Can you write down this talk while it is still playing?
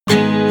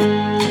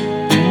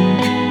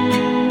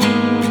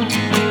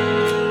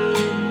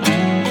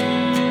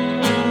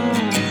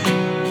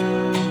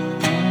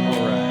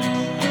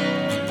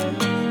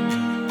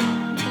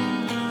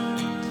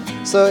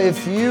So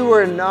if you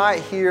were not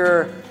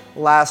here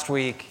last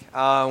week,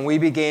 we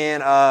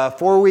began a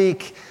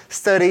 4-week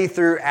study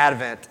through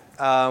Advent.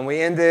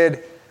 We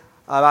ended,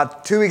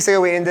 about 2 weeks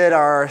ago, we ended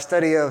our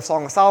study of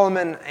Song of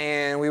Solomon,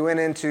 and we went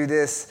into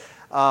this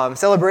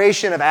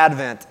celebration of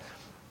Advent.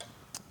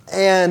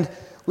 And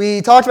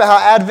we talked about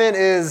how Advent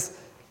is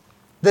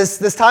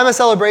this time of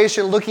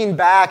celebration, looking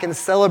back and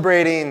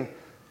celebrating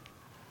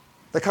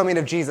the coming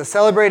of Jesus,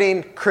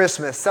 celebrating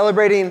Christmas,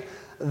 celebrating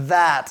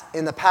that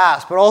in the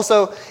past. But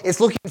also,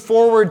 it's looking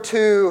forward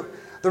to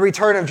the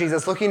return of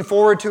Jesus, looking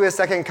forward to his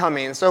second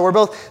coming. So we're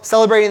both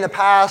celebrating the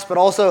past, but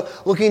also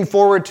looking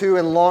forward to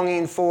and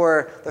longing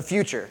for the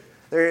future.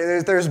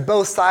 There's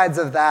both sides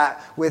of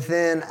that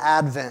within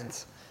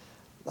Advent.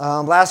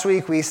 Last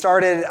week we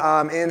started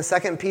in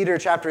 2 Peter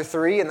chapter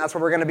 3, and that's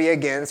where we're going to be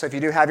again. So if you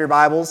do have your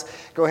Bibles,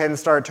 go ahead and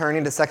start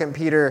turning to 2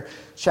 Peter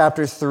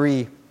chapter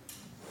 3.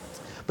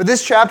 But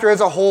this chapter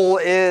as a whole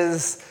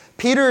is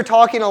Peter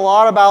talking a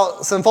lot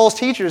about some false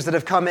teachers that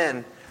have come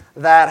in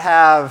that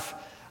have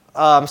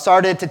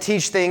started to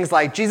teach things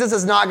like Jesus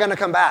is not going to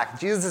come back,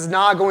 Jesus is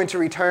not going to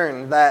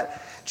return,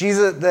 that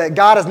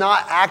God is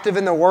not active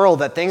in the world,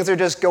 that things are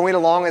just going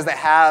along as they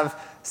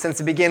have since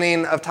the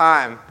beginning of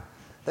time,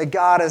 that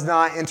God is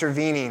not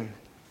intervening.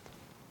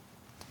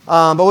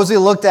 But as we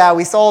looked at,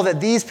 we saw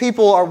that these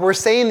people were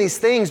saying these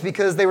things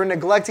because they were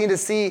neglecting to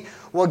see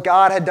what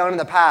God had done in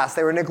the past.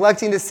 They were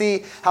neglecting to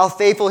see how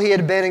faithful he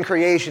had been in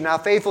creation, how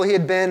faithful he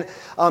had been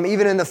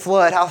even in the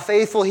flood, how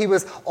faithful he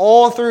was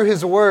all through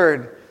his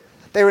word.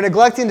 They were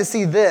neglecting to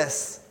see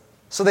this,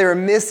 so they were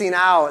missing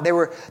out. They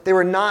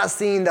were not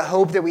seeing the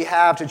hope that we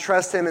have to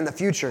trust him in the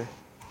future.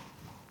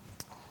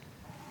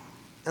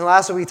 And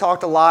lastly, we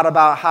talked a lot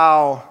about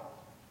how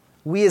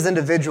we as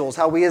individuals,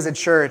 how we as a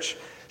church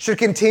should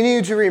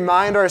continue to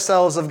remind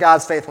ourselves of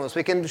God's faithfulness.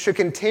 We should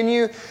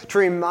continue to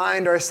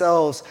remind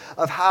ourselves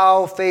of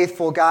how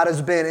faithful God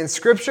has been in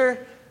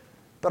Scripture,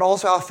 but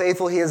also how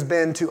faithful he has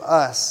been to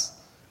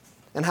us.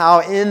 And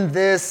how in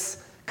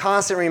this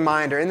constant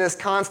reminder, in this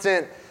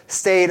constant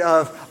state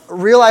of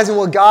realizing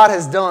what God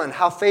has done,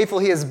 how faithful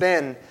he has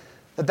been,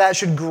 that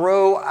should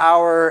grow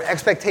our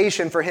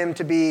expectation for him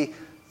to be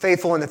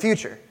faithful in the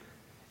future.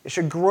 It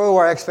should grow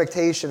our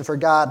expectation for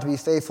God to be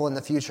faithful in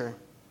the future.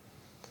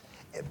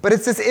 But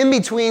it's this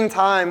in-between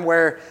time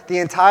where the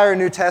entire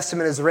New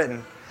Testament is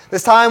written.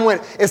 This time when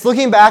it's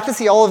looking back to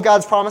see all of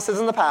God's promises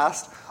in the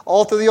past.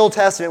 All through the Old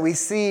Testament, we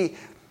see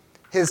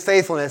his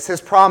faithfulness, his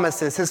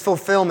promises, his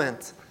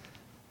fulfillment.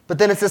 But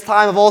then it's this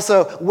time of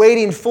also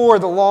waiting for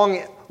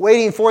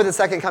the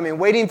second coming,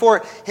 waiting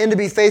for him to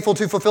be faithful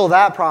to fulfill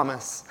that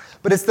promise.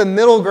 But it's the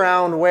middle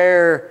ground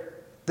where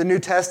the New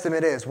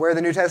Testament is, where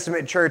the New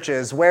Testament church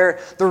is, where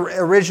the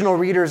original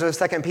readers of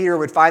 2 Peter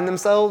would find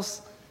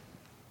themselves.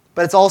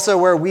 But it's also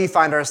where we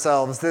find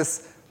ourselves,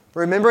 this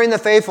remembering the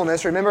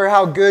faithfulness, remember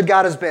how good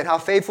God has been, how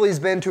faithful he's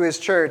been to his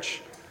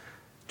church,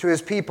 to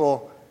his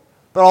people,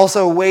 but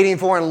also waiting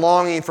for and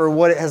longing for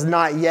what has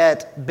not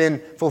yet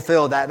been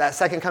fulfilled, that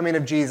second coming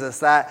of Jesus,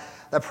 that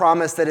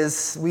promise that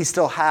we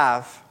still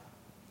have.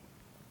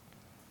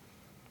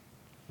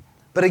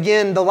 But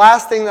again, the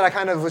last thing that I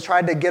kind of was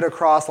trying to get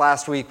across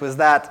last week was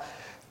that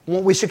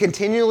we should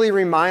continually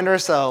remind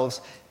ourselves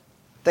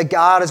that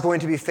God is going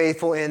to be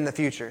faithful in the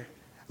future.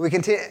 We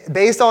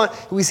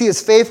see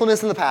his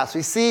faithfulness in the past.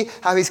 We see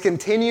how he's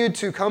continued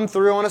to come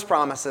through on his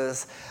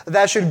promises.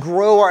 That should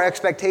grow our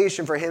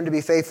expectation for him to be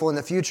faithful in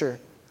the future.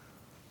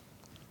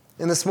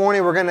 And this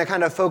morning we're going to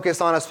kind of focus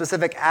on a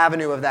specific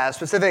avenue of that, a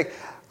specific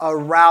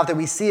route that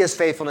we see his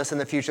faithfulness in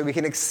the future. We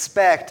can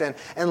expect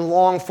and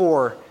long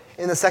for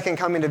in the second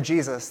coming of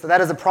Jesus.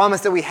 That is a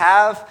promise that we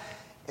have,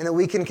 and that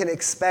we can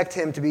expect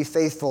him to be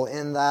faithful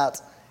in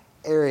that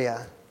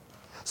area.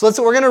 So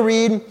we're going to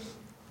read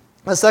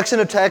a section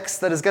of text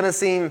that is going to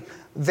seem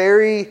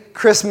very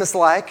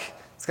Christmas-like.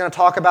 It's going to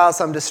talk about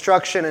some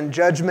destruction and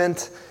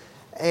judgment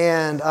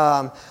and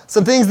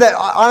some things that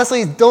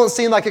honestly don't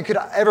seem like it could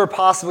ever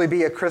possibly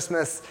be a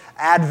Christmas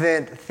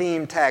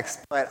Advent-themed text.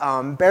 But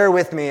bear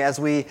with me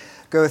as we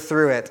go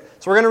through it.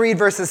 So we're going to read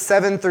verses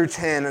 7 through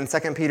 10 in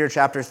 2 Peter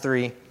chapter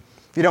 3.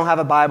 If you don't have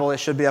a Bible, it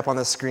should be up on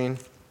the screen.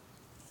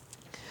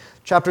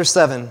 Chapter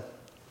 7,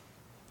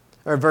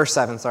 or verse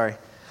 7, sorry.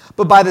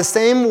 But by the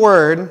same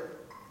word...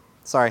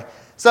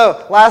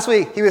 So last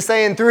week, he was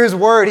saying through his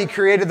word, he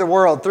created the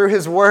world. Through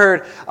his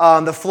word,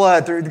 the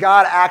flood. Through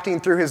God acting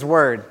through his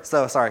word.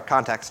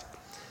 Context.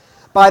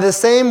 By the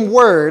same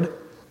word,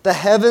 the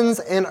heavens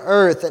and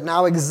earth that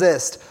now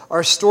exist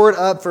are stored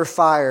up for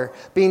fire,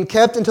 being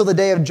kept until the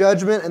day of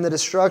judgment and the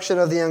destruction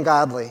of the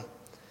ungodly.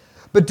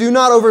 But do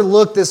not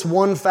overlook this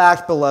one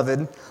fact,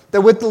 beloved,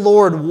 that with the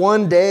Lord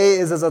 1 day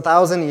is as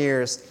 1,000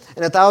 years,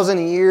 and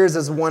 1,000 years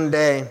as 1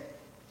 day.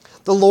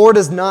 The Lord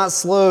is not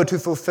slow to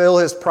fulfill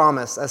his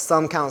promise, as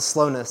some count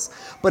slowness,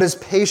 but is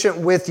patient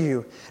with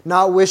you,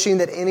 not wishing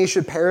that any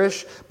should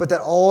perish, but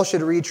that all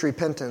should reach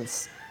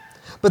repentance.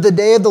 But the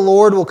day of the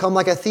Lord will come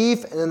like a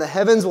thief, and then the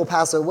heavens will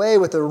pass away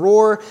with a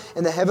roar,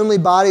 and the heavenly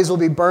bodies will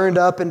be burned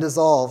up and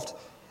dissolved,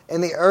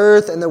 and the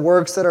earth and the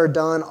works that are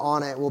done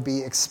on it will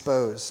be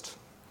exposed.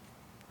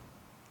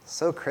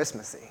 So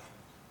Christmassy.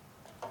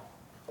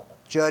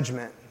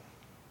 Judgment,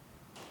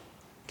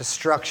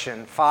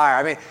 destruction, fire.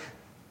 I mean,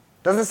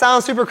 doesn't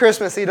sound super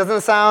Christmassy,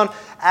 doesn't sound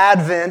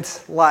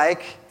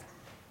Advent-like.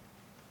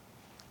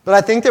 But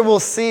I think that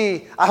we'll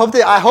see, I hope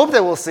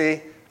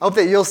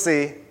that you'll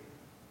see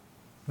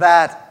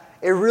that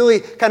it really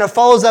kind of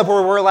follows up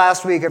where we were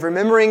last week of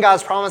remembering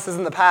God's promises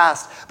in the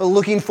past, but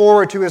looking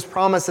forward to his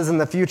promises in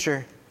the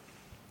future.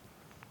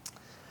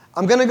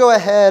 I'm going to go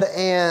ahead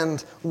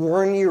and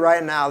warn you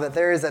right now that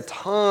there is a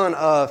ton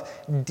of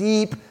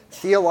deep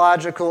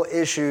theological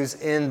issues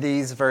in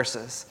these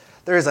verses.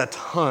 There is a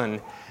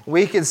ton.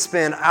 We could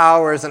spend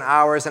hours and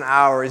hours and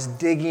hours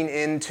digging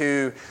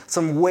into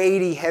some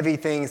weighty, heavy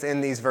things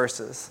in these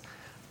verses.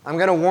 I'm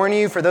going to warn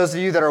you, for those of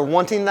you that are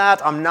wanting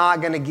that, I'm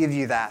not going to give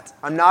you that.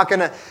 I'm not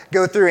going to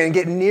go through and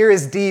get near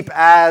as deep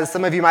as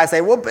some of you might say,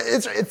 well, but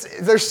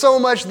there's so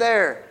much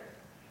there.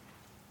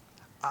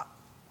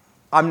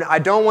 I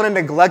don't want to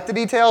neglect the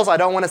details. I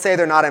don't want to say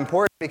they're not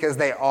important, because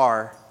they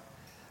are.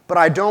 But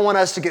I don't want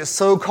us to get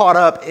so caught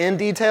up in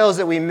details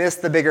that we miss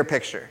the bigger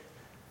picture.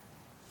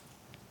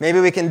 Maybe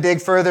we can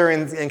dig further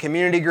in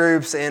community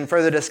groups and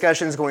further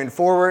discussions going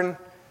forward.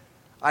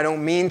 I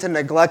don't mean to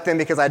neglect them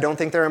because I don't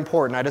think they're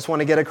important. I just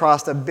want to get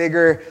across a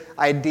bigger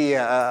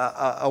idea,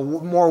 a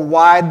more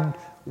wide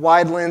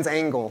lens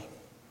angle.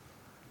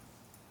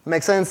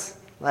 Make sense?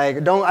 Like, I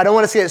don't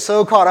want to see it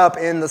so caught up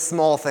in the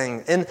small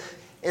thing,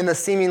 in the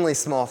seemingly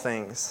small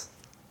things.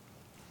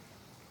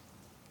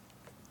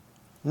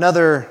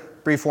 Another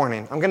brief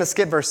warning. I'm going to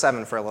skip verse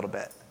 7 for a little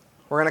bit.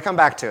 We're going to come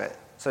back to it.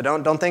 So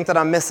don't think that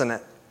I'm missing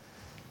it.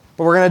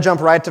 But we're going to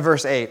jump right to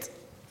verse 8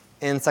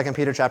 in 2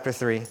 Peter chapter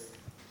 3.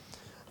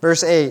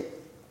 Verse 8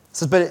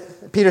 says,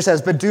 Peter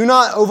says, "But do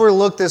not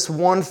overlook this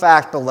one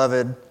fact,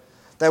 beloved,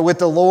 that with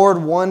the Lord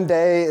 1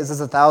 day is as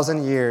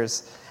 1,000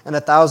 years, and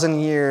 1,000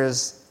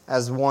 years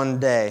as 1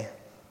 day."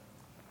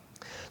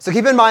 So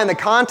keep in mind, the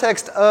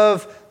context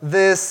of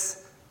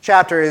this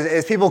chapter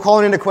is people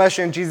calling into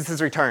question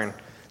Jesus' return.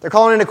 They're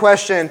calling into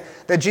question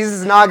that Jesus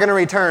is not going to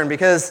return,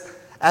 because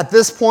at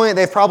this point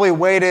they've probably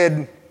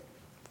waited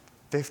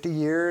 50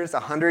 years,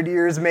 100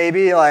 years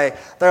maybe.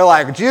 They're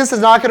like, Jesus is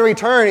not going to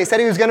return. He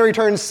said he was going to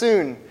return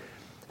soon.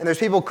 And there's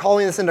people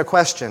calling this into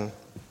question.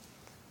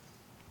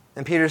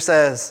 And Peter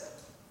says,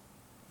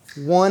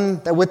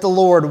 that with the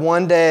Lord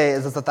 1 day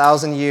is as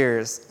 1,000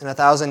 years, and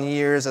 1,000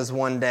 years as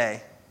 1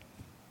 day.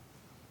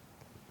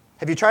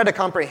 Have you tried to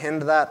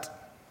comprehend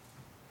that?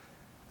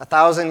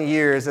 1,000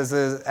 years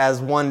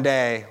as 1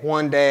 day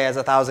as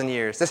 1,000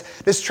 years.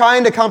 Just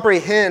trying to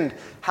comprehend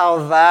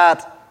how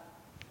that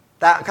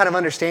kind of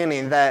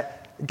understanding,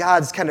 that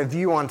God's kind of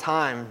view on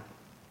time,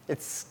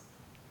 it's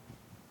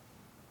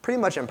pretty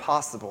much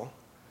impossible.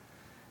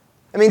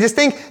 I mean, just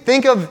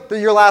think of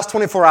your last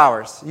 24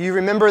 hours. You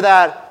remember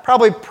that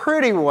probably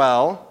pretty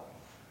well.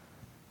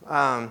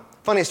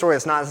 Funny story,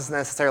 it's not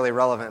necessarily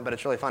relevant, but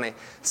it's really funny.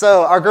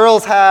 So our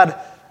girls had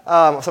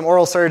some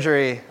oral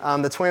surgery.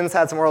 The twins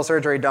had some oral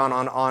surgery done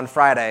on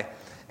Friday,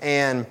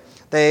 and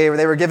they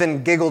were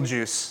given giggle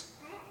juice.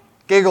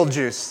 Giggle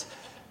juice.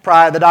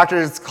 The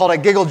doctors called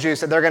it giggle juice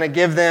that they're going to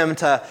give them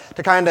to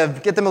kind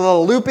of get them a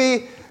little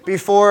loopy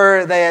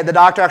before the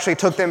doctor actually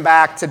took them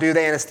back to do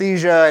the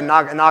anesthesia and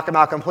knock them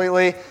out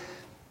completely.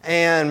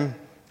 And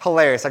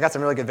hilarious. I got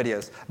some really good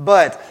videos.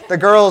 But the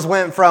girls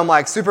went from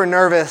super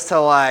nervous to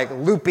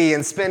loopy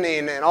and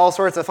spinning and all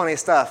sorts of funny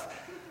stuff.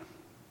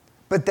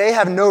 But they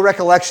have no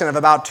recollection of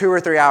about 2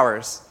 or 3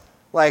 hours.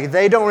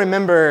 They don't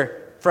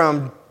remember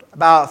from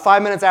about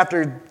 5 minutes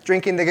after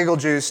drinking the giggle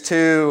juice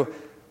to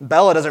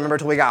Bella doesn't remember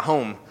until we got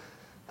home.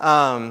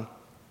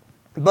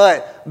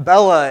 But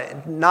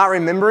Bella, not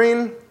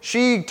remembering,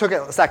 she took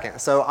it second.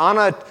 So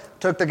Anna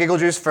took the giggle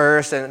juice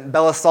first, and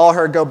Bella saw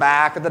her go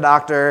back at the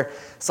doctor,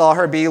 saw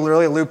her be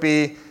really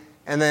loopy,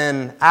 and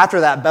then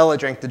after that, Bella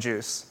drank the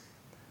juice.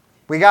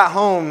 We got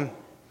home,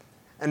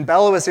 and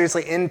Bella was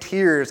seriously in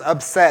tears,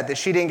 upset that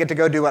she didn't get to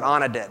go do what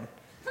Anna did,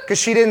 because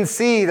she didn't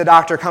see the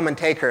doctor come and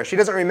take her. She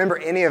doesn't remember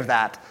any of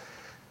that.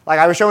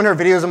 I was showing her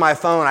videos on my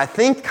phone. I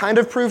think kind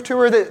of proved to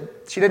her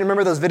that she didn't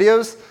remember those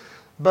videos,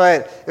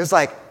 but it was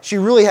she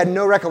really had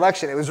no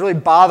recollection. It was really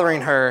bothering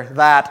her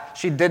that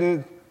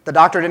the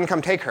doctor didn't come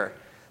take her,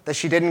 that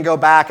she didn't go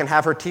back and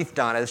have her teeth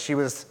done, as she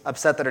was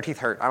upset that her teeth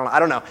hurt. I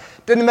don't know.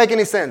 Didn't make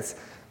any sense.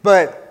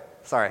 But,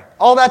 sorry.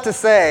 All that to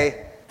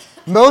say,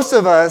 most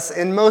of us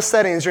in most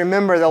settings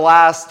remember the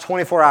last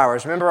 24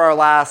 hours, remember our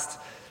last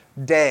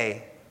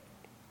day.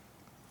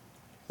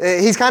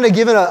 He's kind of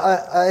given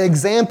an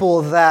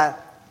example that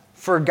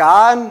for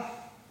God,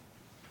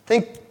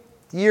 think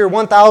year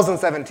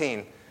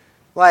 1017.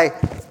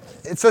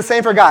 It's the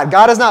same for God.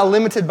 God is not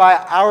limited by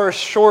our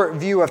short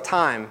view of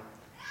time.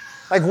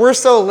 We're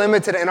so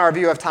limited in our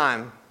view of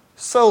time.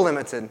 So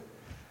limited.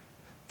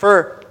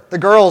 For the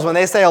girls, when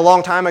they say a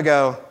long time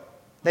ago,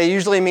 they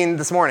usually mean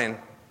this morning.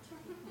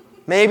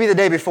 Maybe the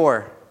day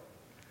before.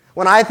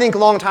 When I think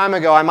long time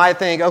ago, I might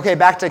think, okay,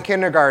 back to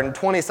kindergarten,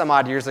 20 some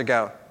odd years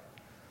ago.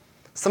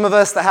 Some of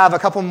us that have a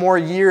couple more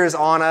years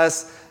on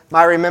us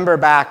might remember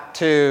back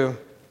to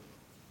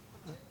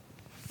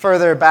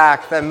further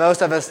back that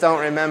most of us don't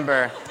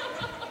remember.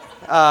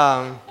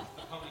 The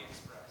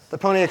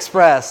Pony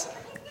Express.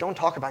 Don't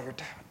talk about your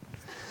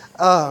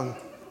dad.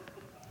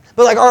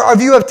 But like our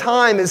view of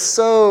time is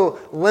so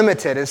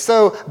limited. It's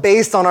so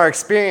based on our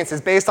experiences,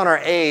 based on our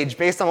age,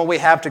 based on what we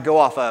have to go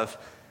off of.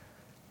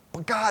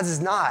 But God's is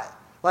not.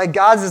 Like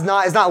God's is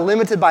not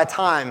limited by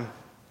time.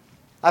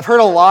 I've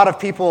heard a lot of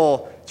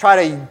people try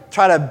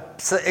to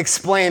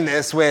explain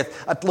this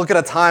with look at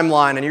a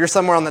timeline, and you're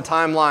somewhere on the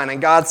timeline,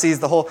 and God sees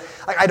the whole.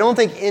 I don't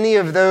think any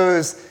of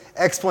those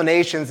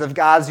explanations of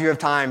God's view of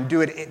time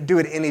do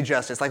it any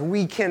justice. Like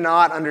we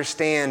cannot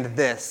understand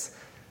this.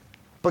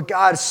 But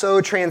God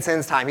so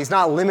transcends time. He's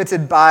not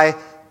limited by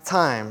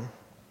time.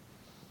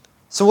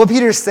 So what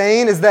Peter's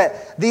saying is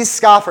that these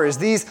scoffers,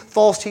 these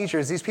false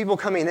teachers, these people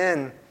coming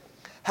in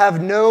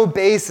have no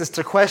basis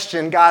to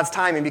question God's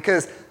timing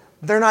because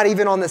they're not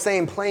even on the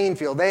same playing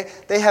field.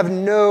 They have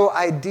no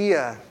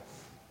idea.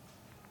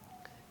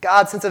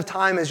 God's sense of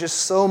time is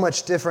just so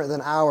much different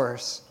than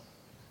ours.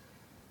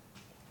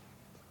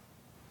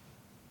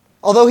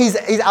 Although he's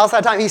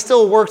outside time, he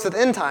still works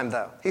within time,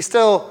 though.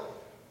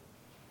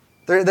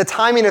 The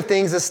timing of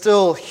things is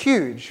still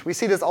huge. We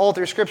see this all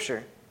through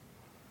Scripture.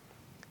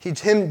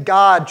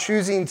 God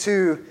choosing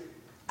to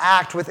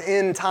act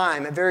within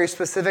time at very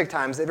specific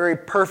times, at very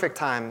perfect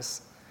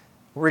times.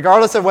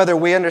 Regardless of whether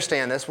we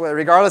understand this,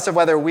 regardless of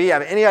whether we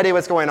have any idea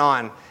what's going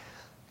on,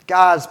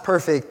 God's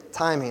perfect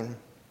timing.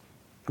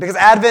 Because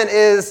Advent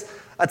is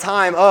a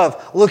time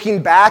of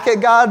looking back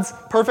at God's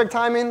perfect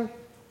timing,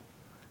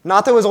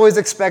 not that was always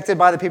expected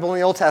by the people in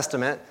the Old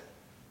Testament,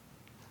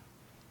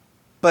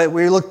 but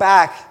we look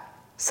back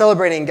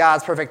celebrating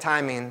God's perfect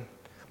timing,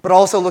 but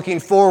also looking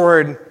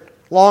forward,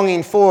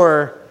 longing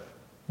for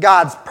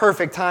God's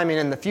perfect timing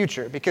in the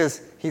future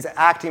because he's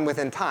acting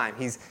within time.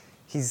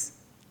 He's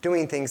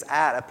doing things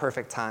at a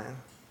perfect time.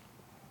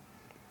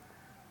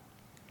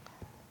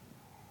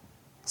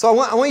 So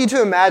I want you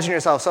to imagine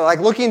yourself, so like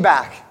looking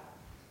back,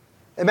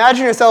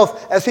 imagine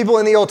yourself as people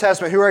in the Old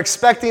Testament who are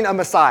expecting a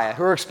Messiah,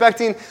 who are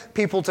expecting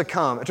people to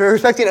come, who are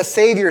expecting a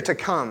Savior to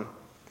come.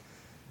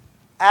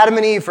 Adam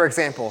and Eve, for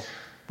example,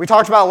 we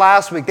talked about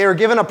last week, they were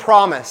given a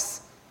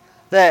promise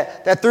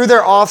that through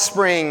their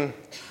offspring,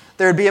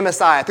 there would be a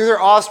Messiah. Through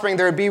their offspring,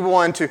 there would be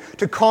one to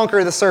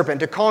conquer the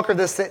serpent, to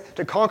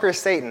conquer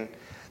Satan.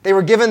 They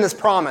were given this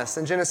promise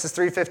in Genesis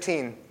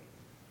 3:15. The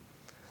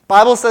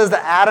Bible says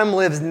that Adam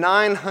lives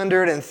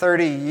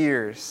 930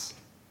 years.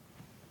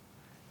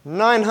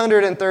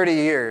 930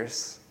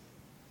 years.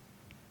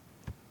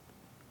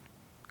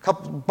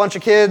 Bunch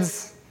of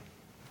kids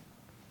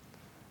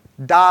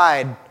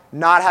died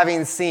not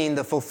having seen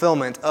the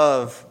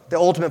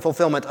ultimate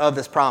fulfillment of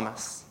this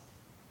promise.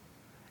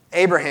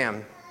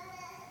 Abraham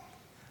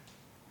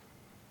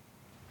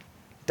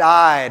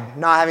died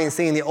not having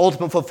seen the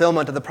ultimate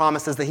fulfillment of the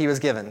promises that he was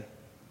given.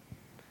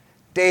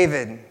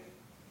 David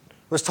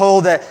was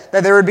told that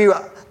there would be,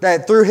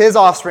 that through his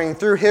offspring,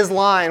 through his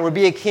line, would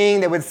be a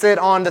king that would sit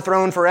on the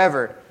throne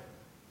forever.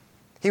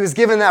 He was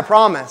given that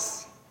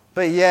promise,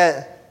 but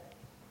yet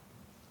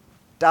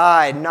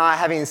died not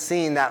having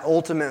seen that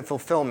ultimate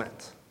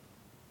fulfillment.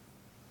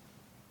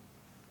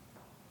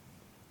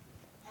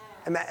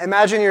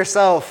 Imagine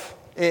yourself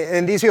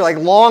and these people like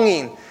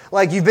longing,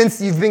 like you've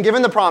been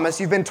given the promise,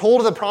 you've been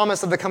told of the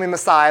promise of the coming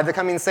Messiah, the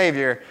coming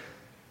Savior.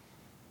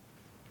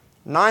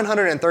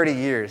 930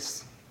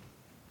 years.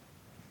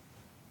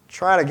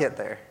 Try to get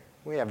there.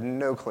 We have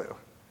no clue.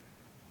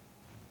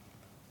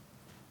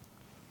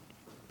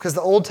 Because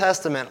the Old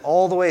Testament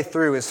all the way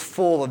through is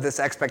full of this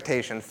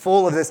expectation,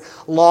 full of this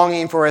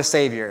longing for a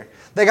Savior.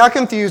 They got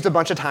confused a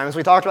bunch of times.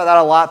 We talked about that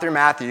a lot through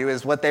Matthew,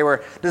 is what they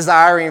were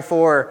desiring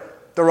for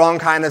the wrong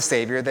kind of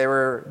Savior. They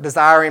were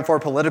desiring for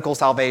political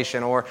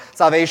salvation or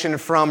salvation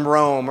from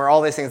Rome or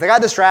all these things. They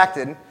got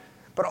distracted,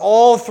 but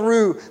all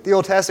through the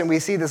Old Testament we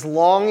see this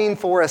longing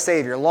for a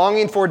Savior,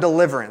 longing for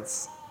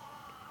deliverance.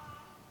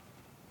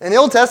 And the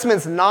Old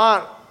Testament's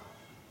not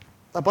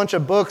a bunch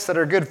of books that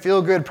are good,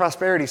 feel-good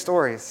prosperity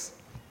stories.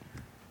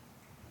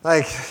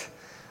 Like,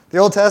 the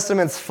Old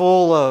Testament's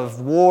full of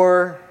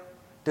war,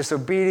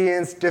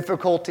 disobedience,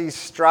 difficulty,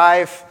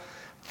 strife,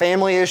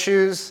 family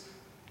issues.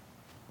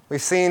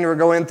 We're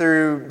going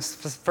through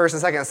 1st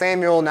and 2nd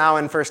Samuel, now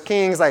in 1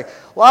 Kings, like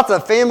lots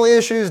of family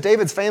issues.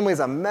 David's family is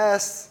a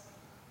mess.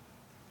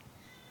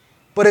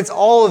 But it's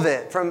all of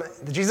it. From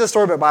the Jesus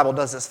Storybook Bible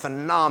does this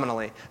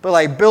phenomenally. But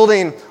like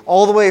building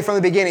all the way from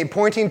the beginning,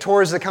 pointing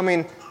towards the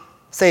coming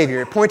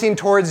Savior, pointing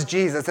towards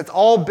Jesus. It's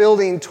all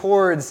building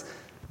towards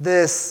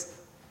this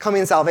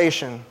coming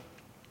salvation.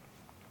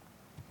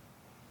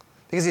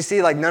 Because you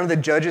see, like none of the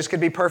judges could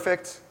be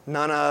perfect.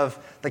 None of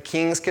the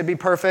kings could be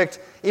perfect.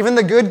 Even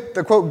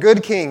the quote,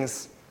 good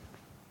kings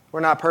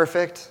were not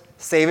perfect.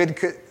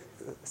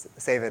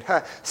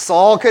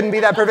 Saul couldn't be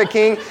that perfect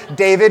king.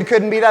 David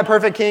couldn't be that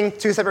perfect king.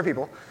 Two separate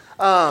people.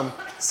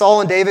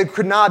 Saul and David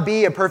could not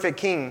be a perfect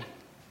king.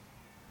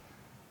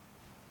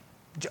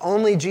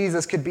 Only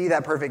Jesus could be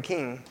that perfect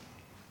king.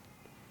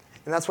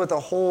 And that's what the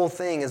whole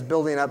thing is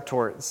building up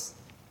towards.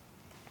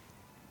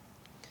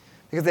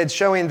 Because it's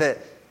showing that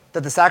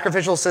That the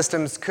sacrificial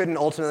systems couldn't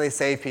ultimately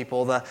save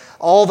people.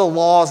 All the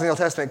laws in the Old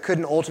Testament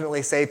couldn't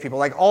ultimately save people.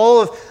 Like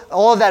all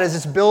of that is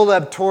just build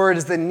up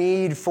towards the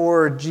need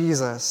for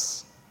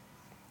Jesus.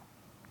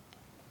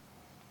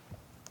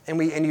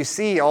 And you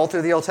see all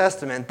through the Old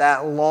Testament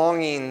that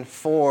longing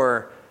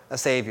for a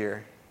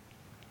Savior.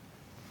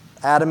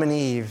 Adam and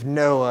Eve,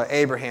 Noah,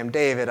 Abraham,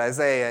 David,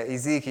 Isaiah,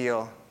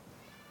 Ezekiel.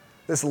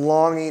 This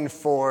longing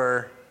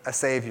for a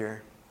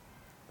Savior.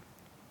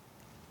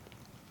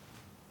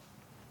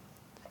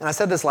 And I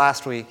said this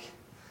last week,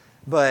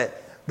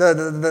 but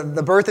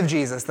the birth of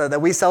Jesus that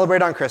we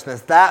celebrate on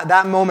Christmas,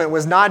 that moment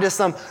was not just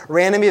some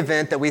random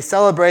event that we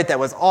celebrate that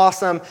was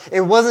awesome. It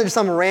wasn't just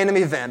some random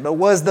event, but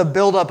was the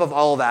buildup of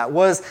all of that,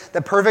 was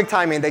the perfect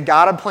timing that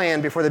God had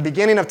planned before the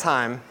beginning of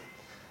time,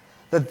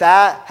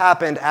 that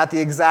happened at the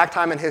exact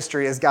time in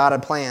history as God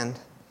had planned.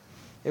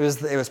 It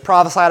was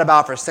prophesied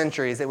about for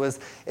centuries. It was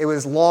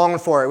longed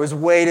for. It was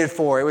waited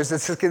for. It was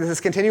this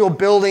continual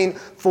building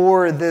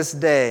for this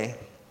day.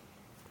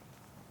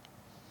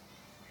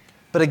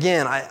 But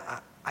again,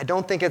 I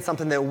don't think it's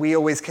something that we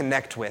always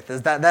connect with,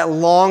 is that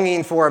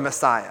longing for a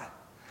Messiah.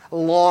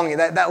 Longing,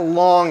 that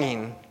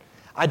longing.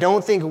 I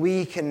don't think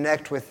we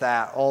connect with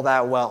that all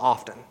that well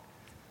often.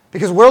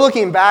 Because we're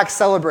looking back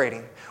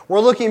celebrating.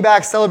 We're looking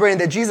back celebrating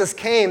that Jesus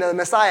came, that the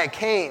Messiah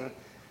came,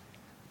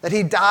 that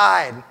he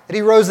died, that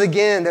he rose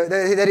again,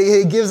 that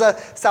he gives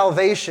us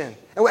salvation.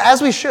 And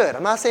as we should.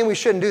 I'm not saying we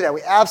shouldn't do that.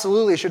 We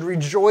absolutely should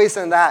rejoice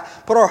in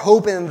that, put our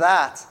hope in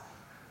that.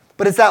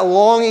 But it's that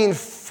longing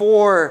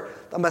for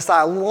the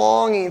Messiah,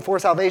 longing for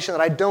salvation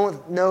that I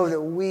don't know that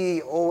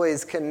we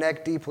always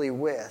connect deeply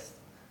with.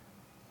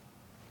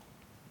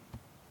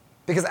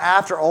 Because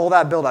after all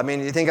that build-up, I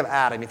mean, you think of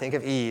Adam, you think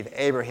of Eve,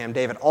 Abraham,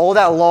 David, all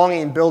that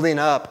longing building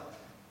up,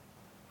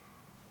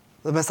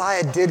 the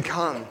Messiah did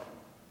come.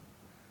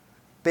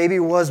 Baby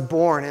was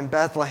born in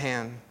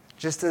Bethlehem,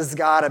 just as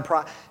God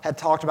had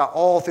talked about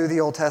all through the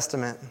Old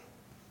Testament.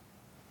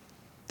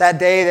 That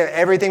day that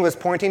everything was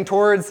pointing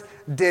towards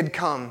did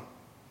come.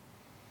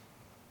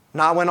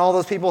 Not when all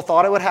those people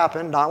thought it would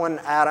happen, not when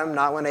Adam,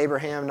 not when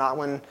Abraham, not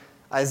when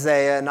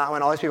Isaiah, not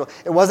when all these people.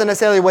 It wasn't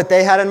necessarily what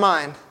they had in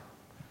mind.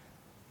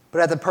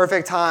 But at the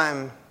perfect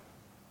time,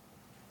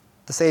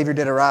 the Savior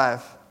did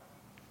arrive.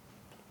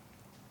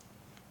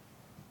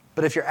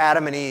 But if you're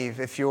Adam and Eve,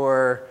 if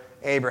you're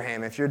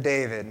Abraham, if you're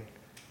David,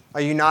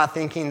 are you not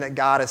thinking that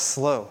God is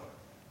slow?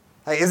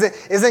 Like,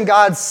 isn't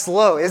God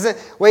slow?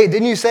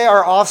 Didn't you say through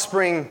our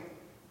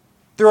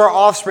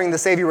offspring, the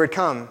Savior would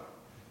come?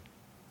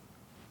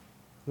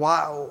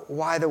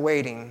 Why the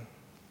waiting?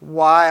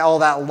 Why all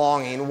that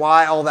longing?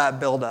 Why all that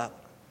buildup?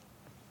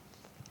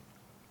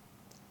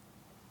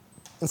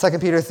 In 2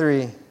 Peter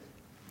 3,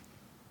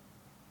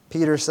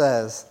 Peter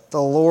says,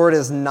 "The Lord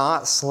is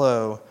not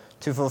slow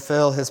to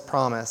fulfill his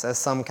promise, as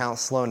some count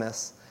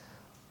slowness,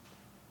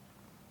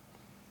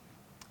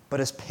 but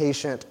is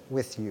patient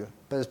with you,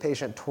 but is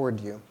patient toward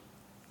you."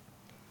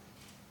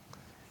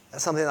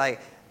 That's something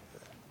like,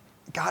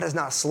 God is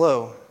not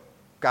slow.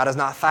 God is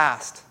not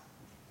fast.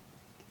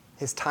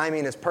 His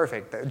timing is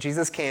perfect.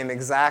 Jesus came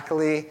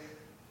exactly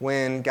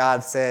when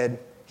God said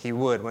he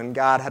would, when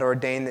God had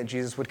ordained that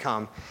Jesus would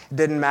come. It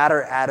didn't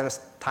matter Adam's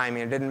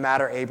timing. It didn't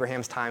matter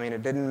Abraham's timing.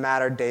 It didn't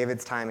matter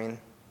David's timing.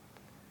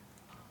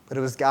 But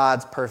it was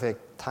God's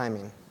perfect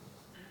timing.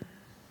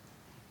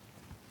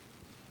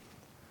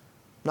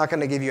 I'm not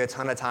going to give you a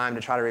ton of time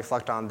to try to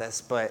reflect on this,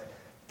 but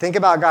think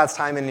about God's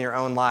timing in your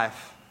own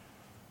life.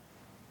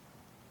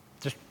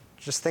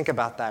 Just think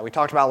about that. We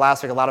talked about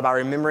last week a lot about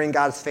remembering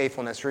God's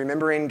faithfulness,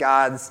 remembering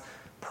God's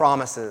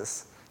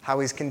promises, how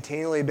he's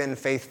continually been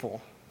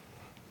faithful.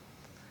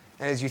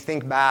 And as you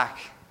think back,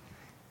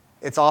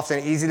 it's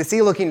often easy to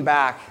see looking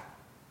back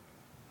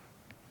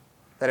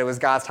that it was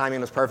God's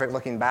timing was perfect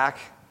looking back.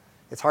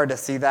 It's hard to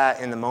see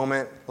that in the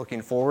moment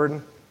looking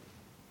forward.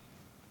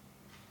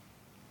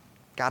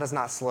 God is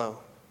not slow.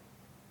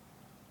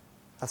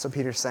 That's what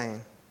Peter's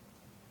saying.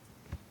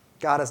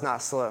 God is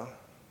not slow.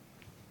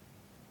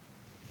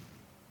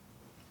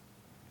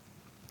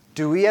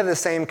 Do we have the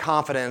same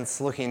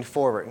confidence looking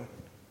forward?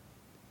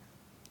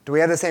 Do we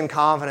have the same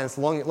confidence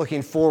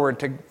looking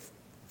forward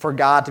for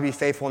God to be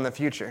faithful in the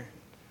future?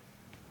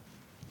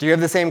 Do you have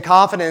the same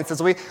confidence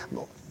as we,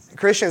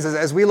 Christians,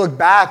 as we look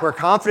back, we're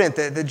confident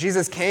that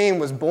Jesus came,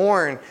 was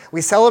born.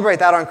 We celebrate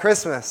that on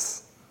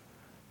Christmas.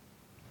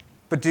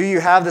 But do you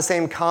have the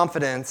same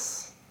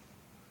confidence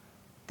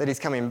that he's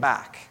coming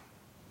back?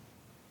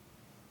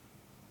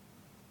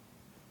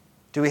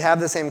 Do we have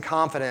the same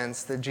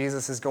confidence that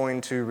Jesus is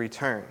going to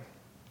return?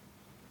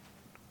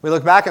 We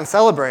look back and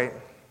celebrate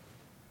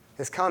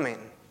his coming,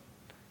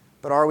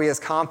 but are we as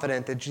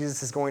confident that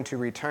Jesus is going to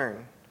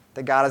return,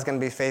 that God is going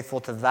to be faithful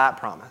to that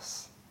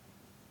promise?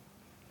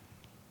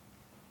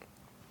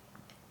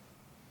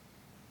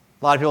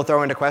 A lot of people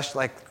throw into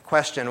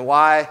question,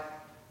 why?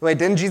 Wait,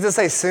 didn't Jesus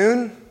say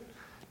soon?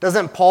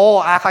 Doesn't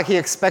Paul act like he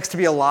expects to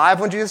be alive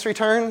when Jesus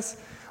returns?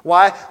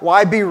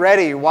 Why be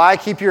ready? Why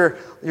keep your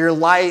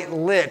light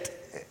lit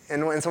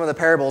in some of the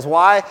parables?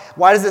 Why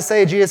does it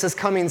say Jesus is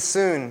coming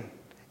soon?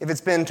 if it's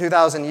been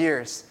 2,000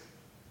 years?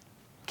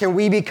 Can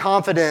we be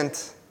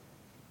confident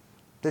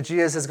that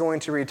Jesus is going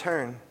to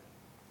return?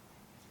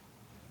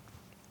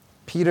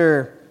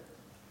 Peter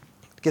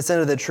gets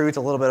into the truth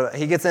a little bit.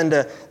 He gets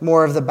into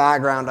more of the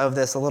background of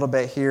this a little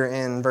bit here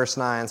in verse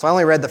 9. So I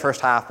only read the first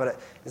half, but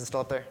is it still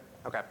up there?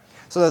 Okay.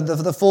 So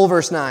the full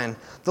verse 9.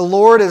 The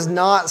Lord is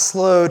not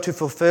slow to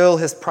fulfill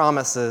his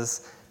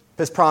promise,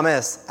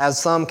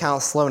 as some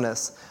count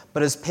slowness,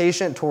 but is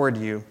patient toward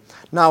you,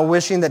 not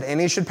wishing that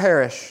any should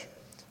perish,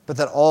 but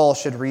that all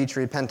should reach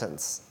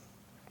repentance.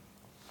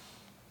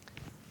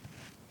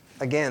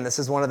 Again, this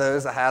is one of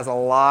those that has a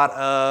lot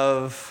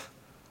of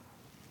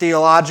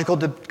theological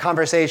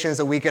conversations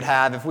that we could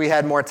have. If we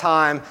had more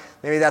time,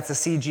 maybe that's a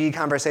CG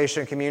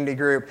conversation community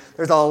group.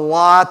 There's a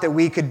lot that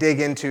we could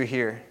dig into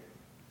here.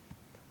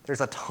 There's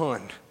a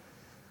ton.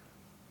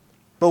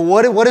 But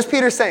what is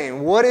Peter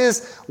saying? What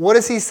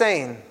is he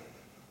saying?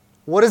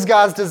 What is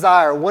God's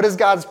desire? What is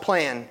God's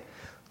plan?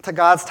 To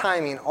God's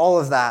timing, all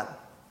of that.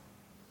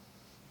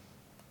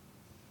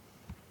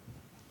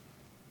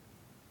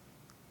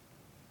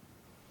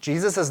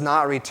 Jesus has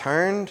not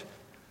returned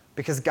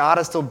because God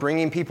is still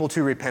bringing people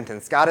to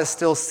repentance. God is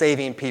still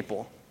saving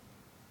people.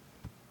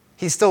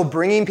 He's still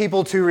bringing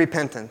people to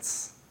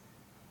repentance.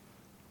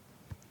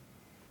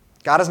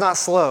 God is not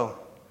slow.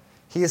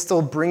 He is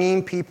still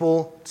bringing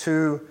people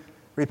to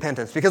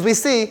repentance. Because we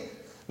see,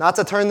 not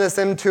to turn this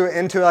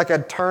into like a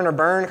turn or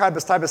burn type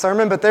of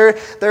sermon, but there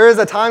is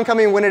a time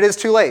coming when it is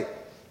too late.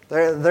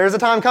 There's a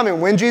time coming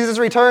when Jesus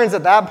returns.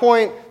 At that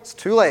point, it's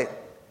too late.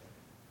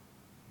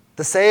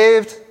 The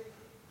saved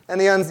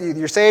and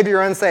you're saved or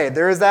you're unsaved.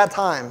 There is that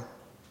time.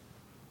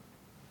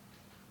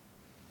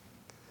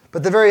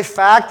 But the very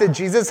fact that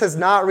Jesus has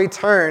not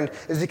returned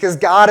is because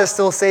God is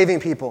still saving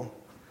people.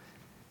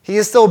 He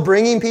is still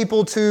bringing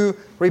people to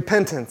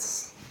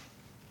repentance.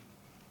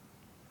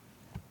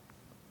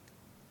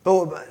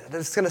 But I'm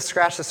just going to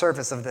scratch the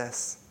surface of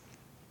this.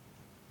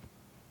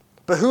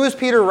 But who is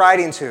Peter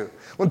writing to?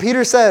 When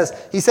Peter says,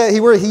 he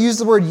used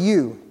the word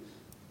you.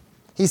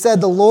 He said,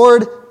 the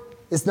Lord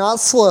is not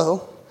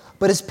slow,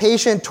 but is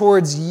patient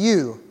towards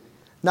you,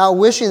 not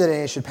wishing that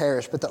any should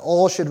perish, but that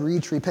all should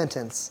reach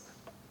repentance.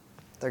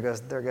 There it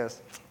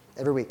goes.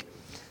 Every week.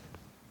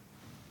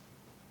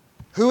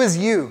 Who is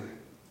you?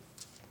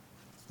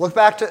 Look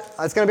back to,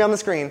 it's going to be on the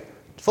screen.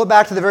 Flip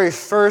back to the very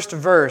first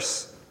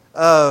verse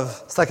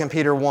of 2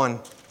 Peter 1.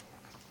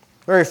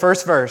 Very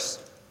first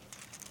verse.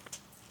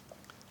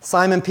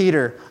 Simon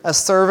Peter, a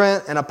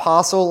servant and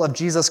apostle of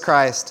Jesus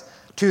Christ,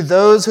 to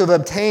those who have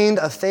obtained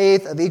a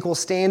faith of equal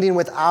standing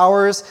with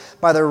ours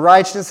by the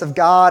righteousness of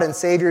God and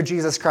Savior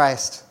Jesus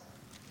Christ.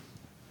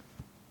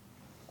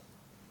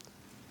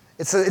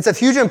 It's of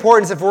huge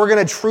importance if we're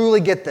going to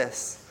truly get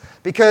this.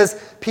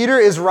 Because Peter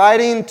is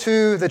writing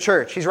to the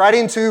church. He's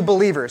writing to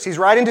believers. He's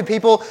writing to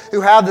people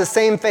who have the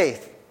same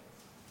faith.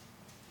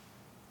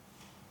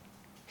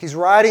 He's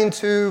writing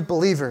to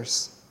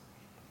believers.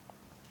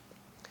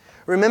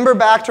 Remember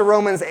back to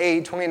Romans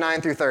 8,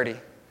 29 through 30.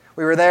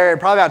 We were there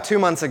probably about 2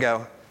 months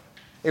ago.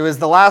 It was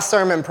the last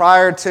sermon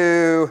prior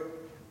to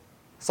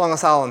Song of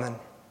Solomon.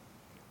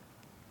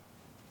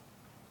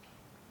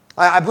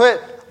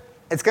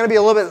 It's going to be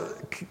a little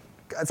bit,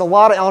 it's a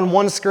lot on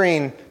one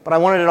screen, but I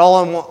wanted it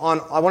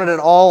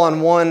all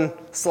on one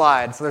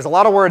slide. So there's a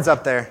lot of words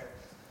up there.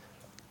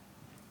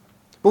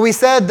 But we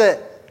said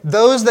that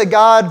those that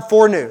God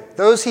foreknew,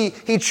 those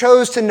he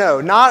chose to know,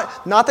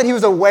 not that he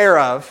was aware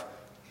of,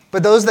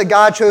 but those that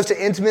God chose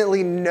to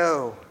intimately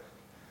know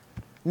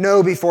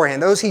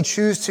beforehand, those he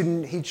chose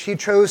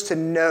to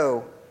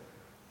know,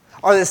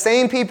 are the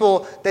same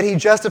people that he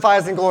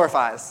justifies and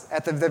glorifies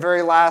at the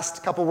very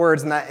last couple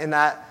words in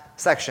that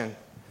section.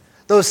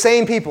 Those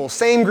same people,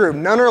 same group,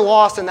 none are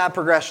lost in that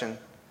progression.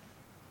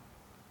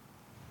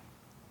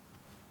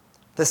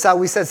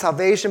 We said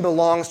salvation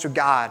belongs to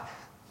God.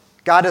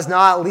 God does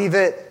not leave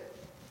it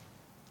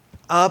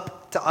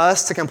up to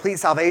us to complete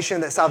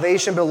salvation, that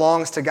salvation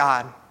belongs to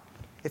God.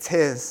 It's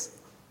his.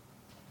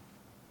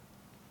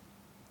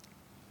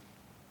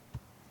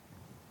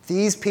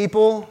 These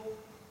people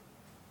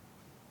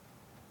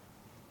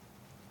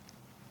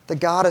that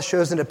God has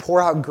chosen to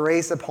pour out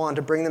grace upon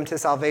to bring them to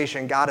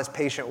salvation, God is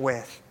patient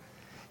with.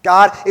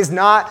 God is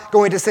not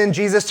going to send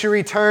Jesus to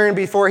return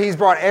before he's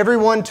brought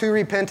everyone to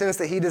repentance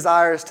that he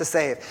desires to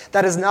save.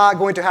 That is not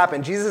going to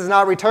happen. Jesus has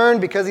not returned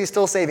because he's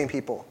still saving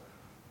people.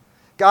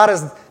 God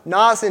has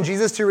not sent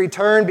Jesus to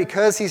return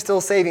because he's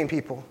still saving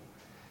people.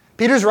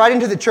 Peter's writing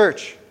to the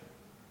church.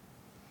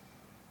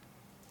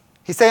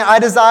 He's saying,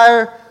 I'm just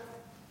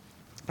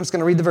going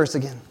to read the verse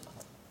again.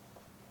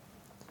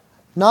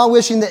 Not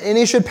wishing that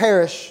any should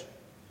perish,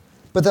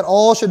 but that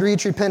all should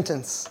reach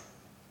repentance.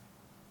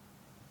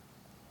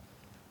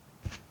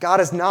 God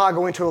is not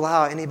going to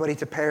allow anybody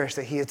to perish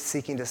that he is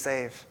seeking to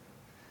save.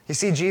 You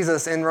see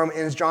Jesus in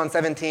John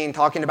 17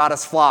 talking about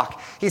his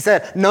flock. He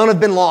said, none have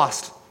been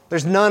lost.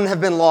 There's none have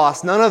been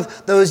lost. None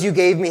of those you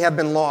gave me have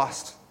been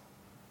lost.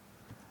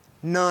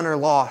 None are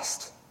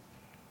lost.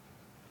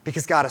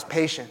 Because God is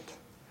patient.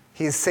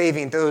 He is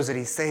saving those that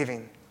he's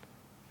saving.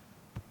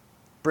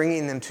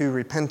 bringing them to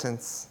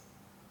repentance.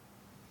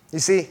 You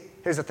see,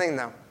 here's the thing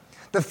though.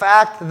 The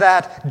fact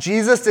that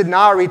Jesus did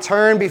not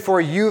return before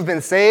you've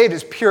been saved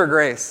is pure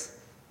grace.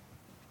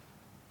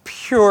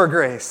 Pure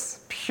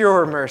grace,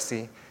 pure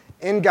mercy.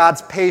 In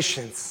God's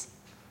patience,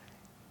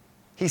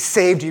 He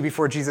saved you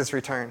before Jesus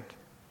returned.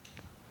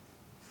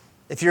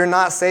 If you're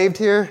not saved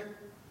here,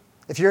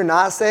 if you're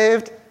not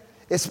saved,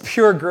 it's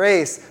pure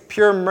grace,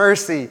 pure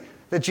mercy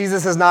that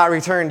Jesus has not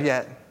returned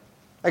yet.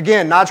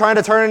 Again, not trying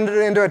to turn it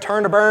into a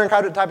turn to burn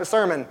kind of type of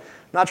sermon.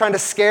 Not trying to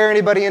scare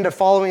anybody into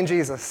following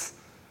Jesus.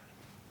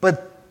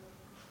 But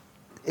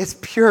it's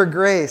pure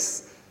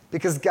grace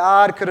because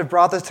God could have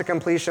brought this to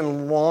completion a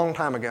long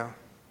time ago.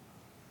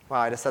 Wow,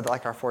 I just said that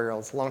like our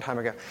 4-year-olds, a long time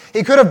ago.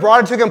 He could have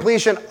brought it to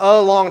completion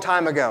a long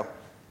time ago.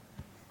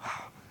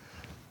 Wow.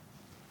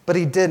 But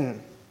He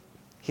didn't.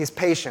 He's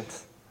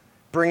patient,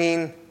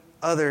 bringing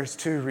others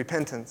to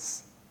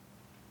repentance.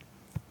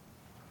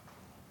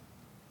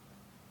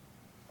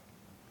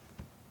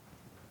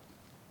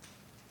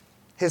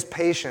 His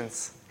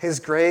patience, His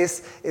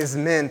grace is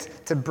meant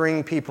to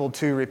bring people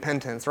to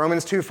repentance.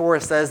 Romans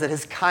 2:4 says that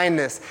His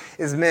kindness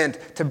is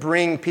meant to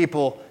bring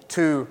people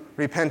to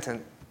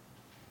repentance.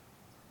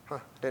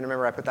 Didn't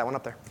remember I put that one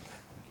up there.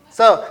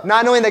 So,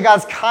 not knowing that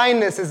God's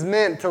kindness is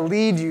meant to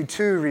lead you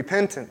to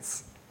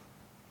repentance.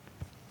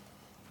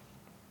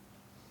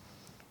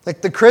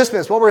 Like the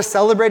Christmas, what we're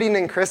celebrating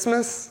in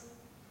Christmas,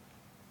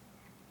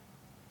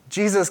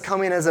 Jesus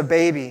coming as a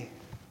baby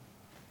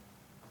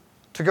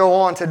to go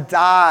on to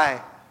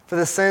die for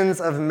the sins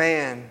of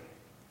man,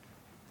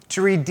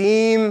 to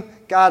redeem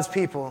God's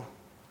people.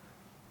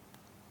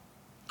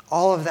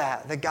 All of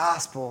that, the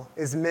gospel,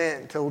 is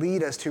meant to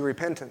lead us to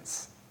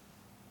repentance.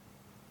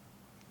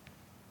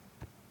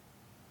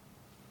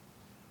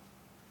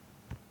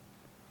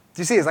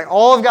 Do you see? It's like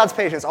all of God's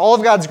patience, all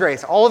of God's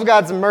grace, all of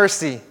God's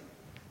mercy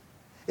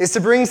is to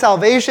bring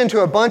salvation to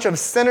a bunch of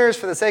sinners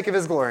for the sake of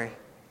His glory.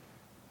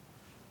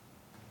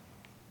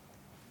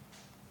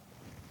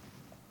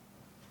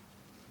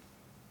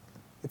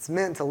 It's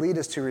meant to lead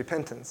us to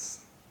repentance.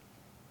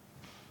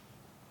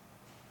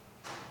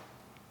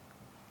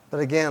 But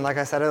again, like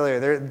I said earlier,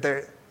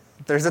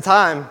 there's a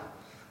time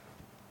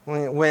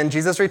when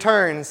Jesus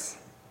returns,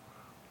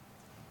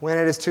 when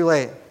it is too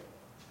late.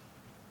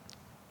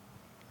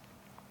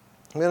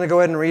 I'm going to go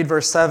ahead and read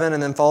verse 7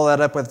 and then follow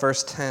that up with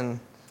verse 10.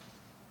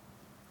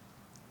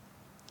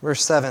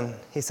 Verse 7,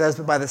 he says,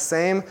 "But by the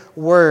same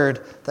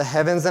word, the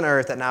heavens and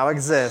earth that now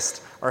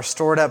exist are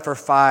stored up for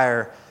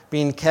fire,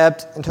 being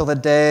kept until the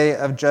day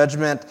of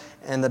judgment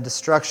and the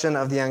destruction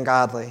of the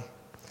ungodly."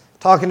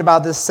 Talking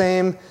about the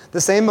same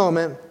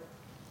moment,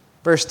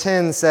 verse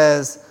 10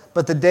 says,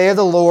 "But the day of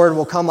the Lord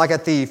will come like a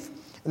thief,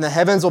 and the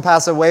heavens will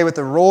pass away with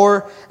a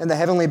roar, and the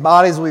heavenly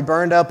bodies will be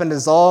burned up and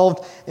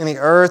dissolved, and the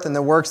earth and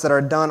the works that are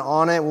done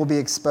on it will be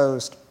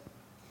exposed."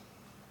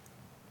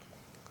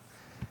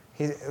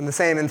 In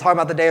talking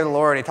about the day of the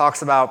Lord, he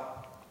talks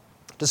about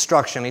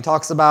destruction. He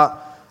talks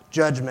about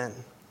judgment.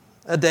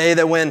 A day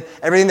that when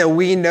everything that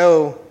we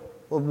know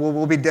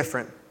will be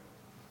different,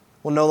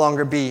 will no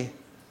longer be.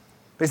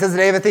 But he says the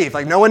day of a thief.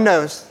 Like no one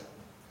knows.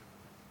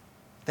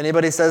 If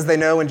anybody says they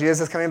know when Jesus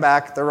is coming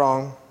back, they're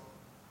wrong.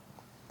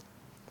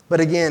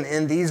 But again,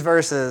 in these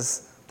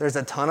verses, there's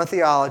a ton of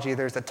theology.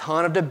 There's a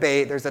ton of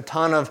debate. There's a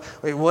ton of,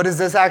 what is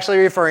this actually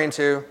referring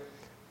to?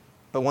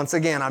 But once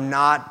again, I'm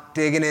not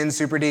digging in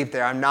super deep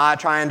there. I'm not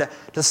trying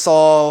to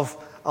solve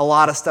a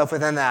lot of stuff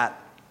within that.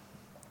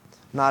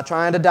 I'm not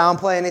trying to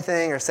downplay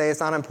anything or say it's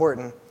not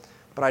important,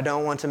 but I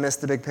don't want to miss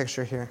the big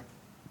picture here.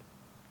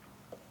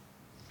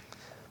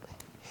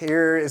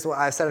 Here is what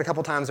I've said a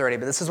couple times already,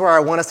 but this is where I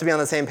want us to be on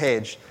the same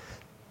page.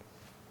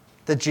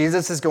 That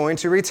Jesus is going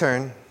to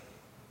return,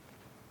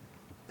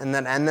 and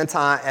then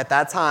at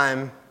that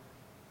time,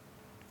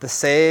 the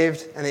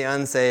saved and the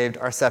unsaved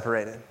are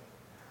separated.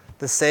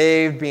 The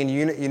saved being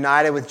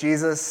united with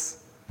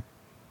Jesus.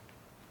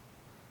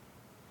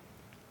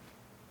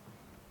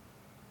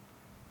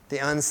 The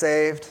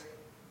unsaved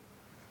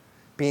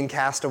being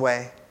cast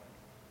away.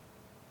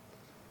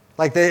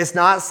 It's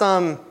not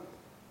some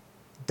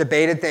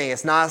debated thing.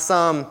 It's not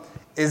some,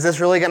 is this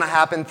really going to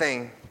happen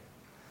thing?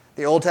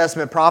 The Old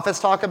Testament prophets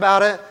talk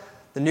about it.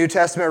 The New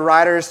Testament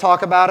writers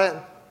talk about it.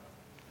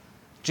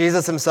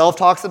 Jesus himself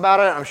talks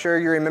about it. I'm sure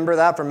you remember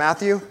that from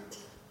Matthew.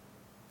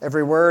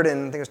 Every word in,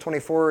 I think it was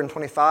 24 and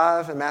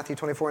 25, in Matthew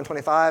 24 and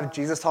 25,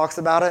 Jesus talks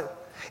about it.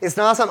 It's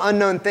not some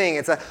unknown thing.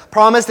 It's a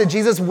promise that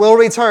Jesus will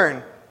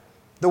return.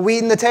 The wheat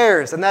and the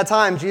tares. In that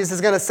time, Jesus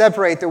is going to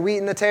separate the wheat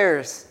and the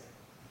tares.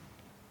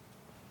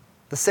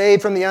 The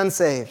saved from the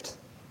unsaved.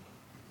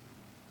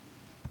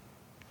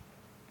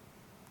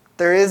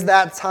 There is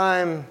that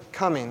time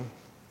coming.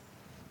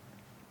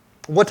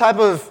 What type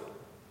of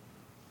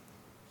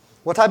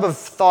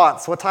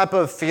thoughts, what type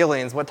of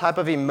feelings, what type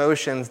of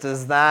emotions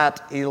does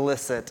that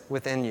elicit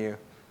within you?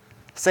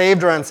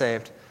 Saved or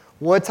unsaved?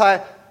 You don't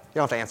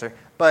have to answer,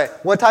 but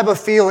what type of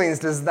feelings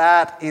does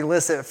that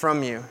elicit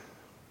from you?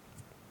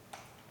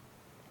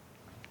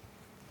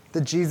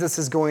 That Jesus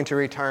is going to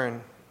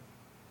return.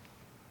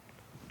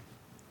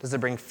 Does it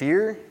bring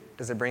fear?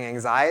 Does it bring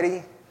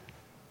anxiety?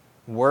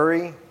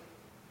 Worry?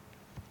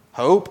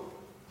 Hope?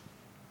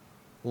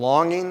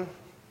 Longing?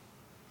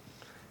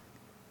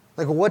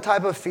 Like, what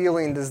type of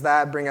feeling does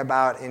that bring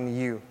about in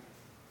you?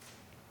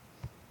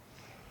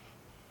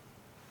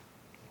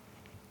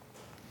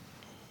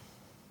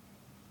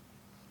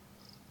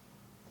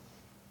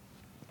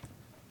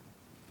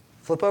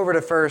 Flip over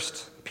to 1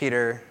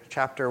 Peter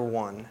chapter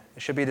 1.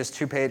 It should be just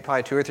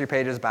probably 2 or 3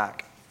 pages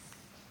back.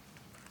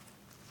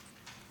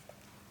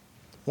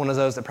 One of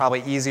those that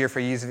probably easier for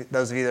you,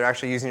 those of you that are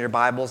actually using your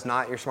Bibles,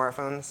 not your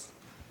smartphones,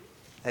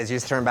 as you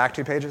just turn back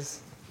 2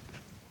 pages.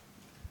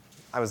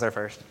 I was there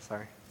first,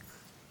 sorry.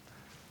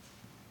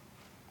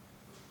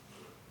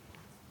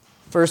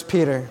 1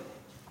 Peter.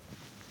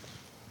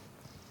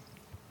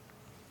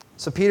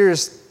 So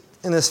Peter's,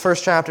 in this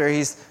first chapter,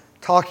 he's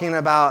talking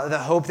about the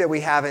hope that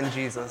we have in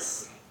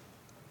Jesus.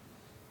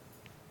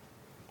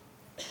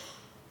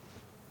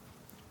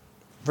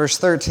 Verse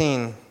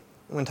 13,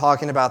 when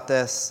talking about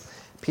this,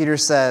 Peter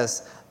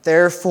says,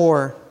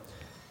 "Therefore,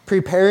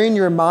 preparing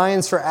your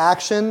minds for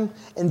action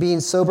and being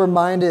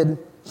sober-minded,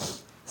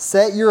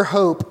 set your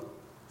hope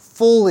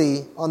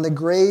fully on the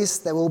grace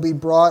that will be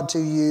brought to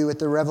you at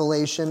the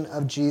revelation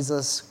of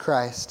Jesus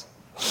Christ."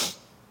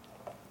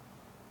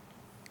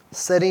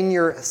 Set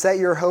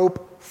your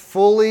hope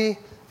fully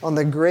on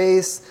the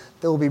grace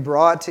that will be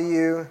brought to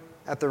you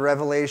at the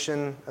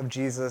revelation of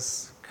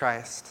Jesus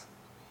Christ.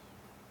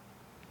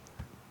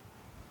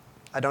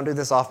 I don't do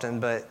this often,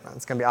 but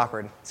it's going to be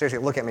awkward. Seriously,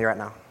 look at me right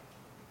now.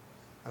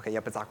 Okay,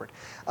 yep, it's awkward.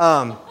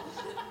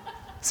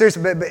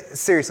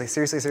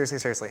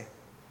 Seriously.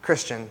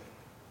 Christian,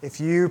 if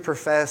you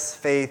profess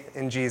faith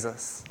in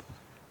Jesus,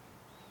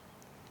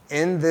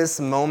 in this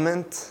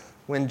moment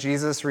when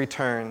Jesus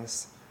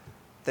returns,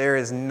 there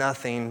is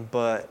nothing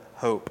but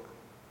hope.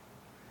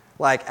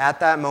 Like,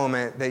 at that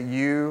moment that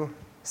you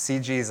see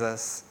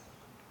Jesus,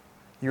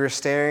 you are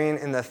staring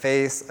in the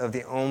face of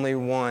the only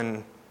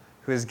one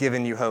who has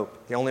given you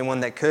hope, the only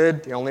one that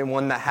could, the only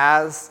one that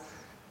has.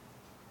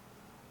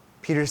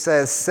 Peter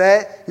says,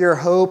 set your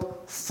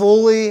hope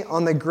fully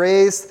on the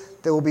grace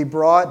that will be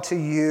brought to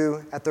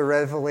you at the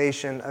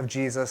revelation of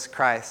Jesus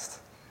Christ.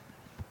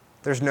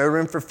 There's no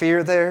room for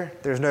fear there.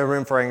 There's no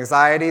room for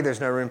anxiety. There's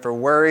no room for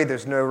worry.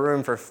 There's no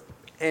room for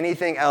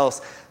anything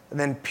else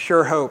than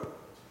pure hope.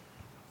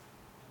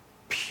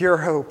 Pure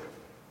hope.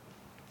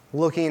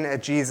 Looking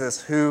at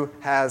Jesus who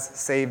has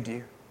saved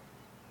you.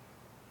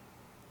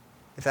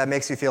 If that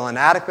makes you feel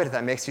inadequate, if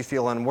that makes you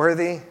feel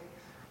unworthy,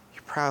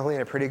 you're probably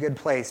in a pretty good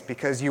place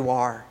because you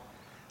are.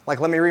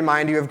 Like, let me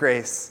remind you of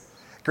grace.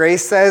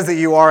 Grace says that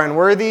you are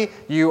unworthy,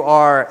 you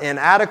are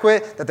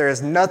inadequate, that there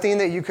is nothing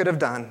that you could have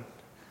done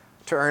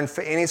to earn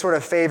any sort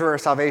of favor or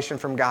salvation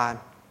from God.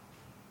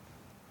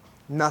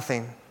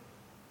 Nothing.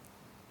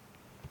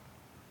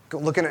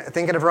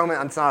 Thinking of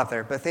Romans, it's not up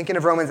there, but thinking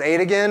of Romans 8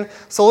 again,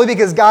 solely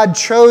because God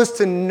chose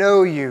to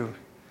know you,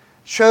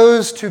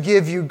 chose to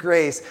give you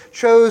grace,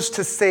 chose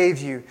to save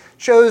you,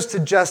 chose to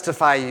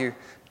justify you,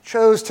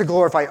 chose to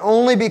glorify you.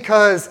 Only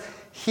because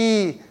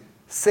He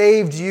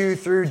saved you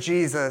through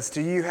Jesus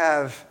do you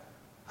have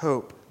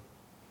hope.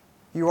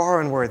 You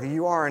are unworthy.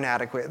 You are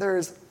inadequate. There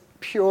is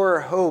pure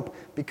hope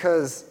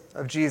because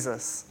of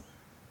Jesus.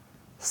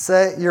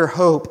 Set your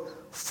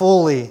hope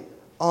fully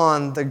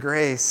on the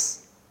grace.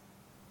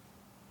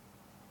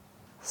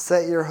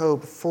 Set your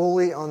hope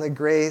fully on the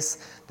grace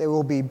that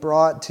will be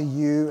brought to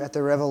you at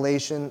the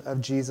revelation of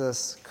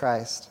Jesus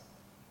Christ.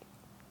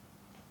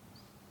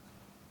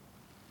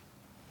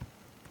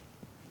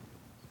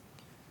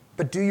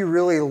 But do you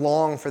really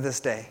long for this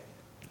day?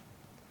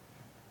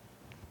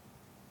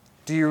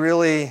 Do you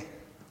really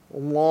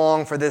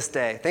long for this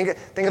day?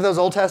 Think of those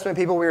Old Testament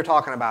people we were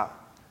talking about.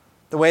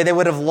 The way they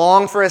would have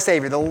longed for a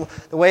Savior.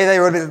 The way they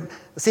would have been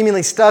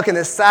seemingly stuck in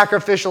this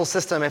sacrificial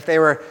system if they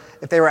were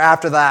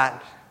after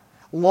that.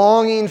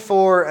 Longing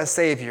for a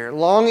Savior.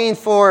 Longing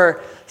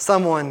for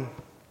someone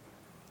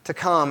to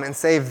come and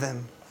save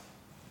them.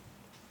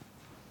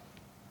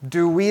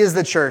 Do we as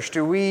the church,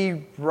 do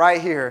we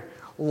right here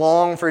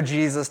long for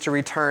Jesus to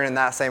return in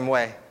that same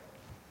way?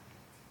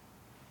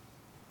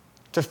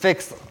 To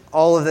fix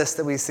all of this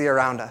that we see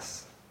around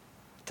us.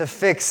 To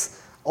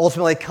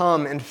ultimately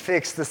come and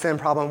fix the sin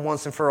problem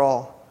once and for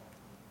all.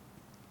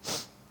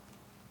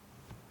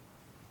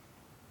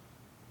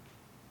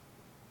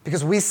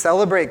 Because we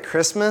celebrate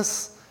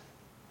Christmas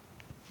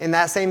in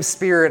that same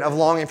spirit of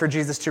longing for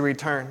Jesus to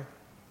return.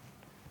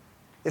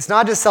 It's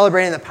not just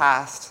celebrating the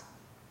past,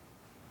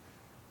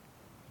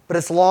 but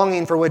it's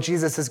longing for what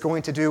Jesus is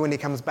going to do when He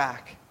comes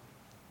back.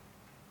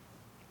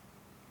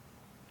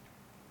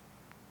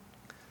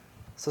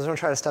 So I'm going to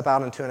try to step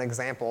out into an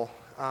example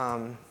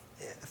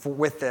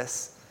with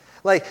this.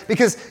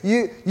 Because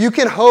you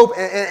can hope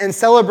and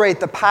celebrate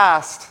the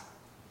past,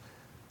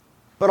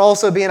 but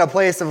also be in a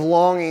place of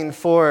longing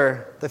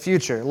for the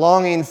future,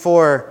 longing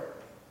for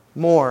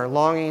more,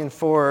 longing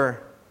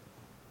for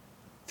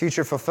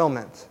future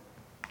fulfillment.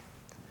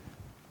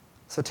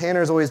 So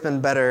Tanner's always been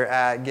better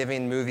at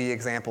giving movie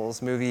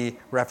examples, movie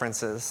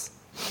references.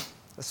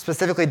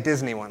 specifically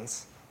Disney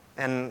ones.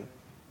 And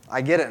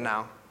I get it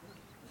now.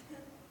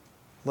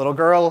 Little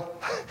girl,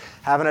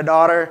 having a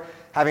daughter,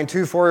 having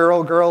 2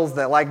 4-year-old girls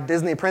that like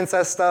Disney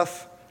princess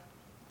stuff.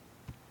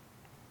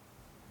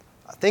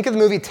 Think of the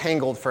movie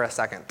Tangled for a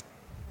second.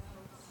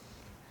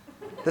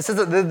 This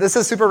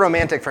is super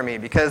romantic for me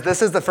because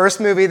this is the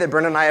first movie that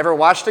Brenda and I ever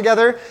watched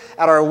together.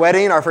 At our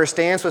wedding, our first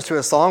dance was to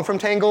a song from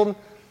Tangled.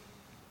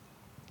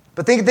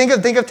 But think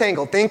of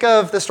Tangled. Think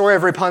of the story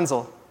of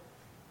Rapunzel.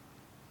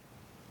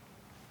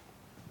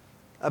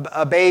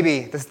 A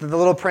baby, the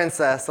little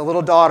princess, the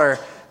little daughter,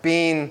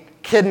 being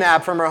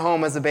kidnapped from her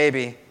home as a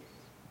baby,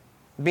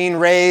 being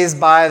raised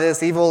by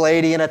this evil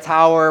lady in a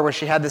tower where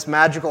she had this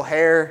magical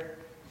hair.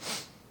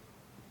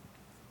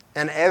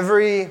 And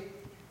every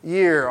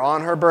year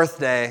on her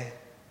birthday,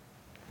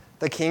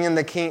 the king and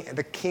the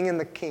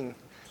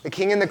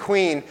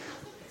queen.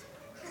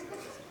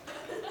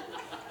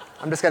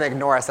 I'm just going to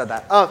ignore I said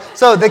that.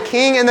 So the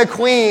king and the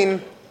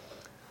queen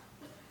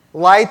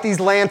light these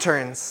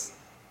lanterns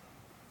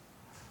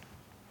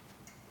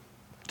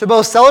to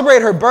both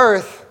celebrate her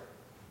birth,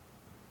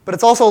 but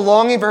it's also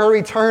longing for her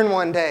return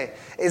one day.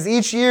 Is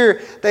each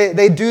year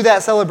they do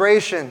that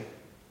celebration.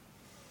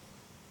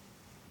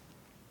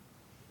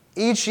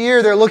 Each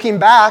year they're looking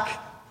back,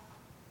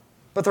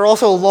 but they're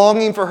also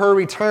longing for her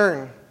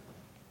return.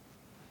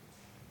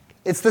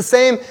 It's the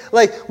same,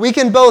 like we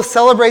can both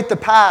celebrate the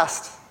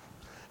past,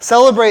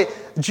 celebrate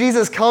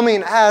Jesus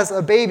coming as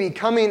a baby,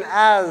 coming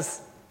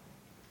as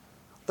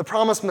the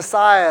promised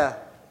Messiah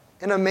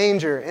in a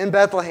manger in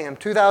Bethlehem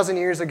 2,000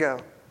 years ago,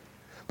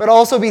 but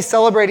also be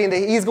celebrating that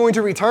he's going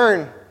to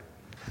return,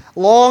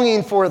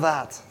 longing for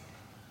that.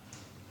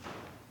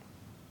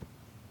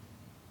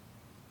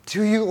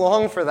 Do you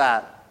long for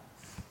that?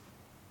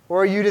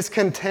 Or are you just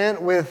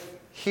content with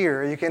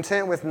here? Are you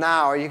content with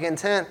now? Are you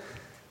content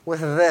with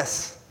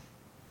this?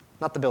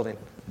 Not the building.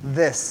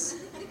 This.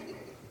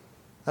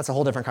 That's a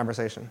whole different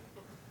conversation.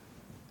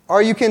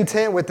 Are you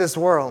content with this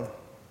world?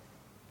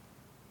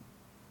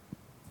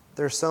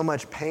 There's so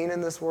much pain in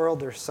this world.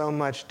 There's so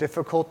much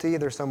difficulty.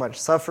 There's so much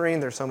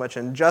suffering. There's so much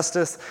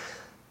injustice.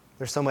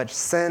 There's so much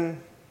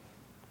sin.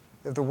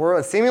 The world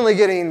is seemingly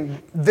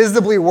getting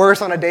visibly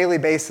worse on a daily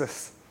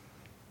basis.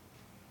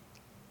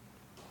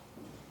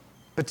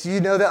 But do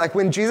you know that like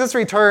when Jesus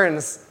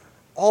returns,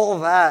 all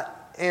of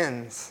that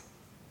ends?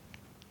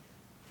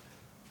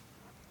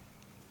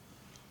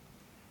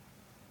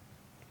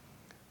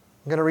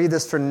 I'm going to read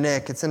this for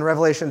Nick. It's in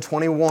Revelation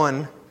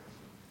 21.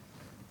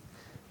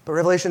 But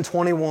Revelation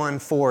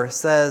 21:4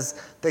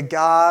 says that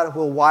God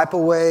will wipe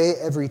away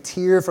every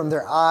tear from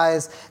their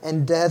eyes,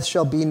 and death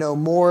shall be no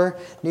more.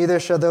 Neither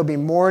shall there be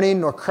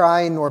mourning, nor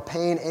crying, nor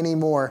pain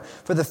anymore,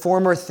 for the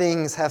former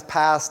things have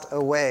passed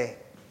away.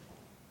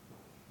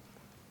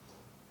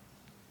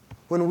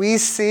 When we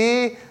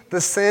see the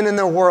sin in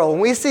the world,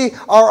 when we see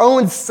our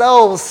own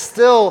selves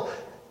still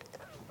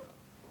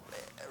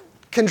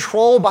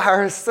controlled by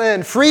our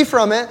sin, free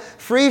from it,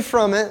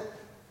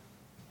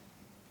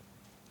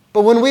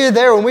 but when we are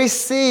there, when we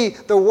see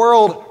the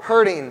world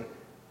hurting,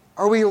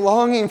 are we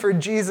longing for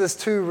Jesus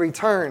to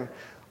return?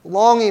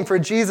 Longing for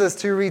Jesus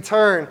to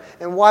return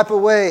and wipe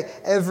away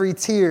every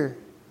tear.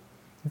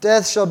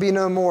 Death shall be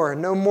no more,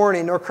 no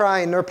mourning, nor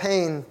crying, nor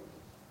pain.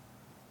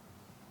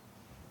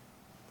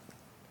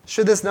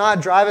 Should this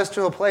not drive us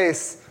to a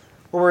place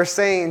where we're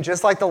saying,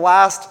 just like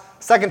the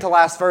second to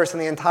last verse in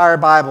the entire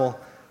Bible,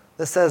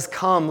 that says,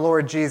 "Come,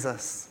 Lord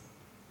Jesus.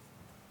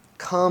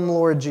 Come,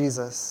 Lord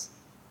Jesus."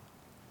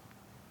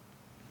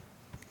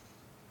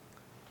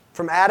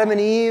 From Adam and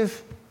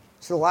Eve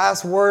to the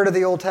last word of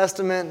the Old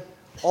Testament,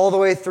 all the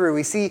way through,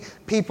 we see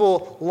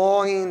people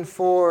longing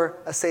for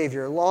a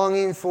Savior,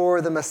 longing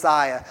for the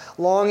Messiah,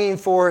 longing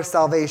for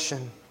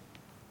salvation.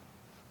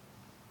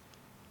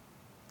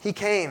 He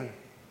came.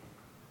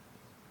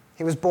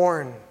 He was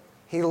born.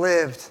 He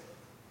lived.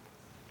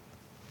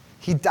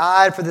 He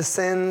died for the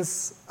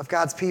sins of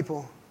God's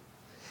people.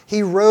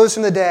 He rose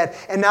from the dead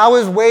and now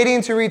is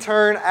waiting to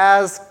return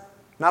as,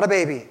 not a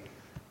baby,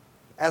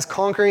 as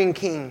conquering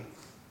king.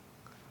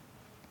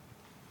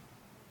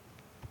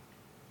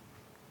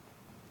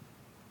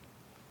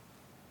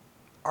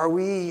 Are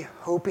we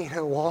hoping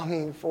and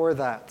longing for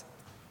that?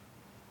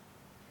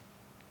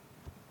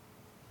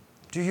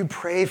 Do you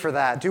pray for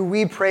that? Do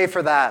we pray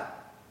for that?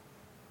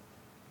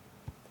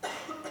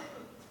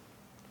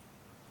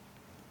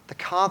 The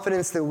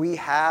confidence that we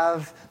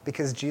have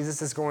because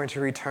Jesus is going to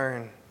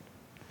return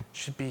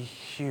should be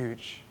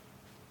huge.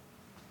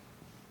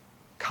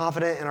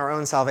 Confident in our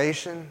own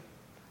salvation. And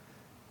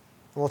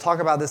we'll talk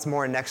about this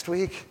more next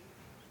week.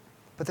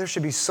 But there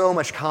should be so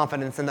much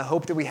confidence in the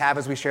hope that we have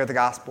as we share the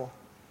gospel.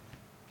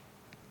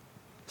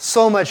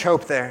 So much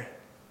hope there.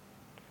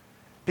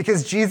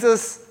 Because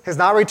Jesus has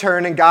not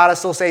returned and God is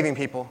still saving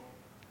people.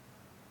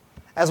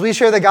 As we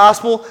share the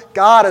gospel,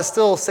 God is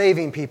still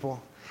saving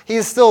people. He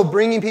is still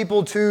bringing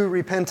people to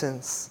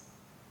repentance.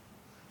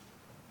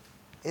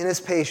 In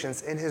His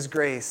patience, in His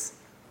grace,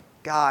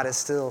 God is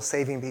still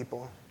saving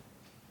people.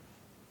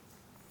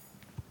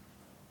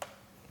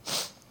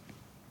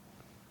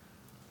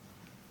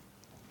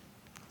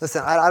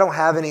 Listen, I don't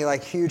have any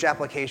like huge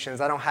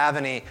applications. I don't have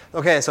any,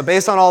 okay, so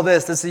based on all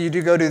this, you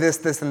do go do this,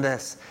 this, and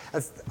this.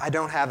 I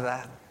don't have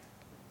that.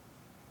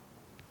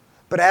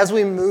 But as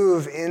we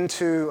move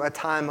into a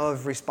time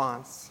of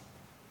response,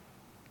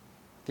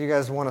 if you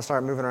guys want to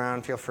start moving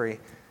around, feel free.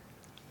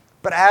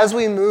 But as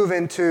we move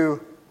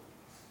into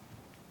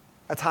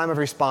a time of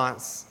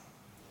response,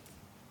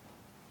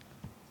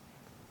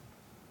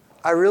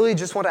 I really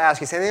just want to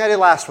ask you, same thing I did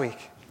last week,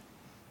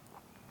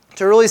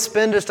 to really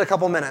spend just a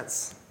couple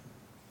minutes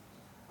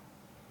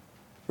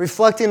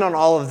reflecting on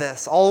all of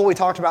this, all that we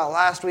talked about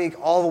last week,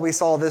 all that we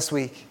saw this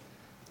week.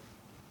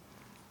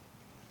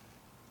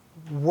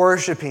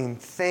 Worshiping,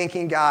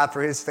 thanking God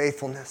for his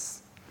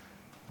faithfulness,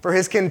 for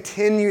his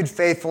continued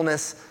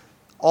faithfulness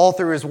all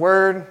through his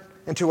word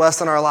and to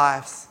us in our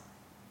lives.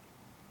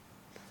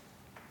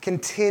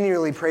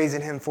 Continually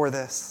praising him for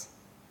this.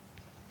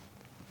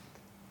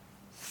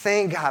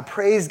 Thank God,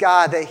 praise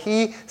God that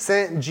he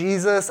sent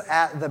Jesus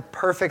at the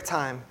perfect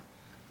time.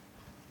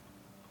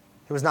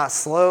 He was not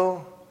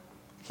slow.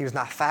 He was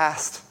not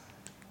fast.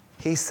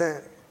 He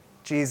sent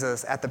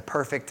Jesus at the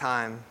perfect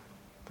time.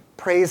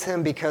 Praise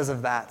him because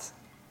of that.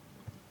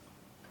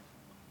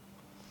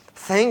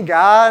 Thank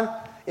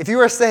God, if you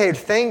are saved,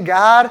 thank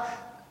God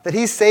that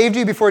he saved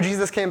you before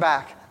Jesus came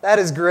back. That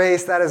is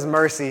grace, that is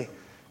mercy.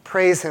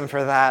 Praise him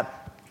for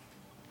that.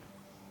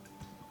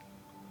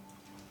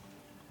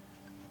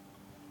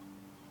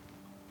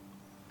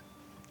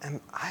 And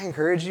I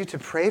encourage you to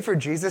pray for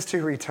Jesus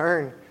to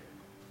return.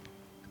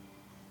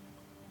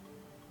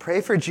 Pray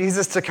for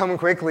Jesus to come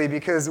quickly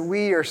because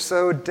we are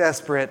so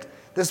desperate.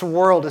 This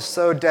world is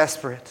so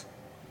desperate.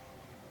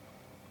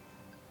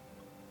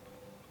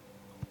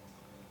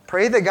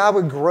 Pray that God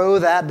would grow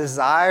that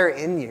desire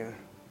in you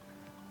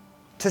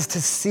to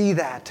see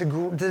that,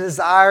 to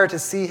desire to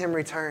see him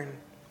return,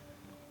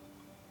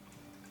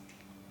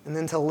 and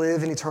then to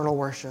live in eternal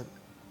worship.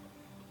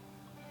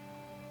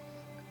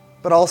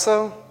 But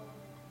also,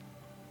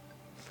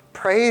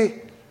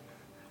 pray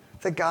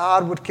that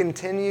God would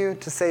continue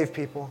to save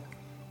people.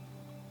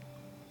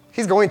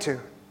 He's going to.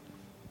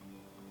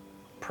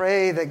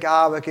 Pray that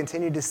God would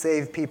continue to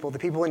save people, the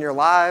people in your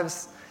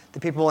lives, the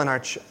people in our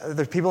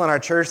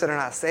church that are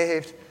not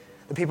saved,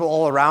 the people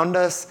all around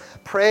us.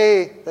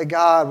 Pray that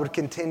God would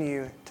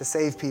continue to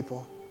save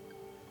people.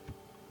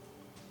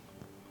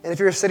 And if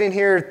you're sitting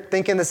here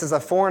thinking this is a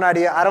foreign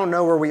idea, I don't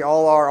know where we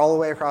all are all the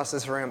way across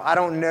this room. I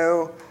don't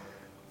know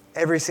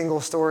every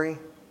single story.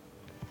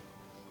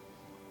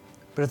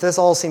 But if this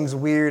all seems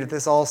weird, if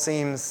this all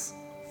seems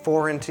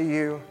foreign to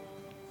you,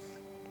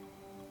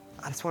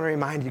 I just want to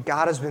remind you,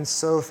 God has been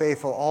so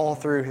faithful all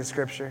through his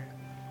scripture.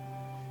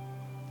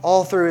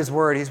 All through his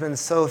word, he's been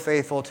so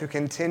faithful to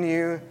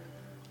continue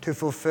to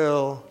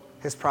fulfill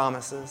his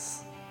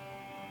promises.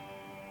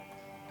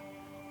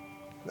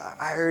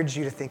 I urge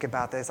you to think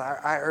about this.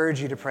 I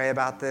urge you to pray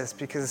about this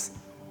because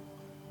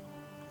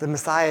the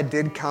Messiah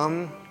did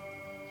come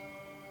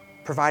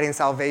providing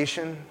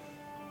salvation.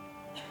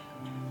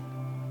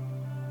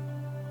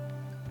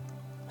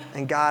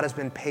 And God has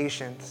been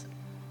patient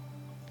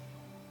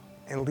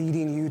and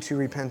leading you to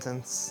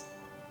repentance.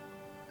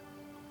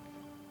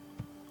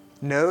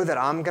 Know that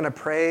I'm going to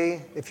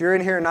pray. If you're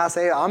in here and not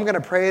saved, I'm going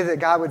to pray that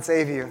God would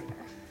save you.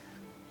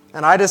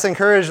 And I just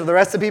encourage the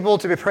rest of the people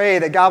to pray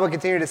that God would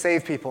continue to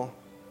save people.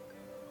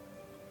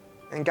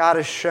 And God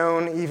has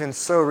shown even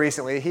so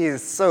recently, he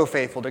is so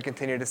faithful to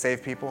continue to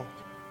save people.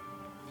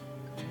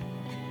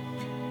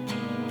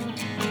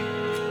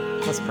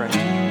 Let's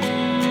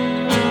pray.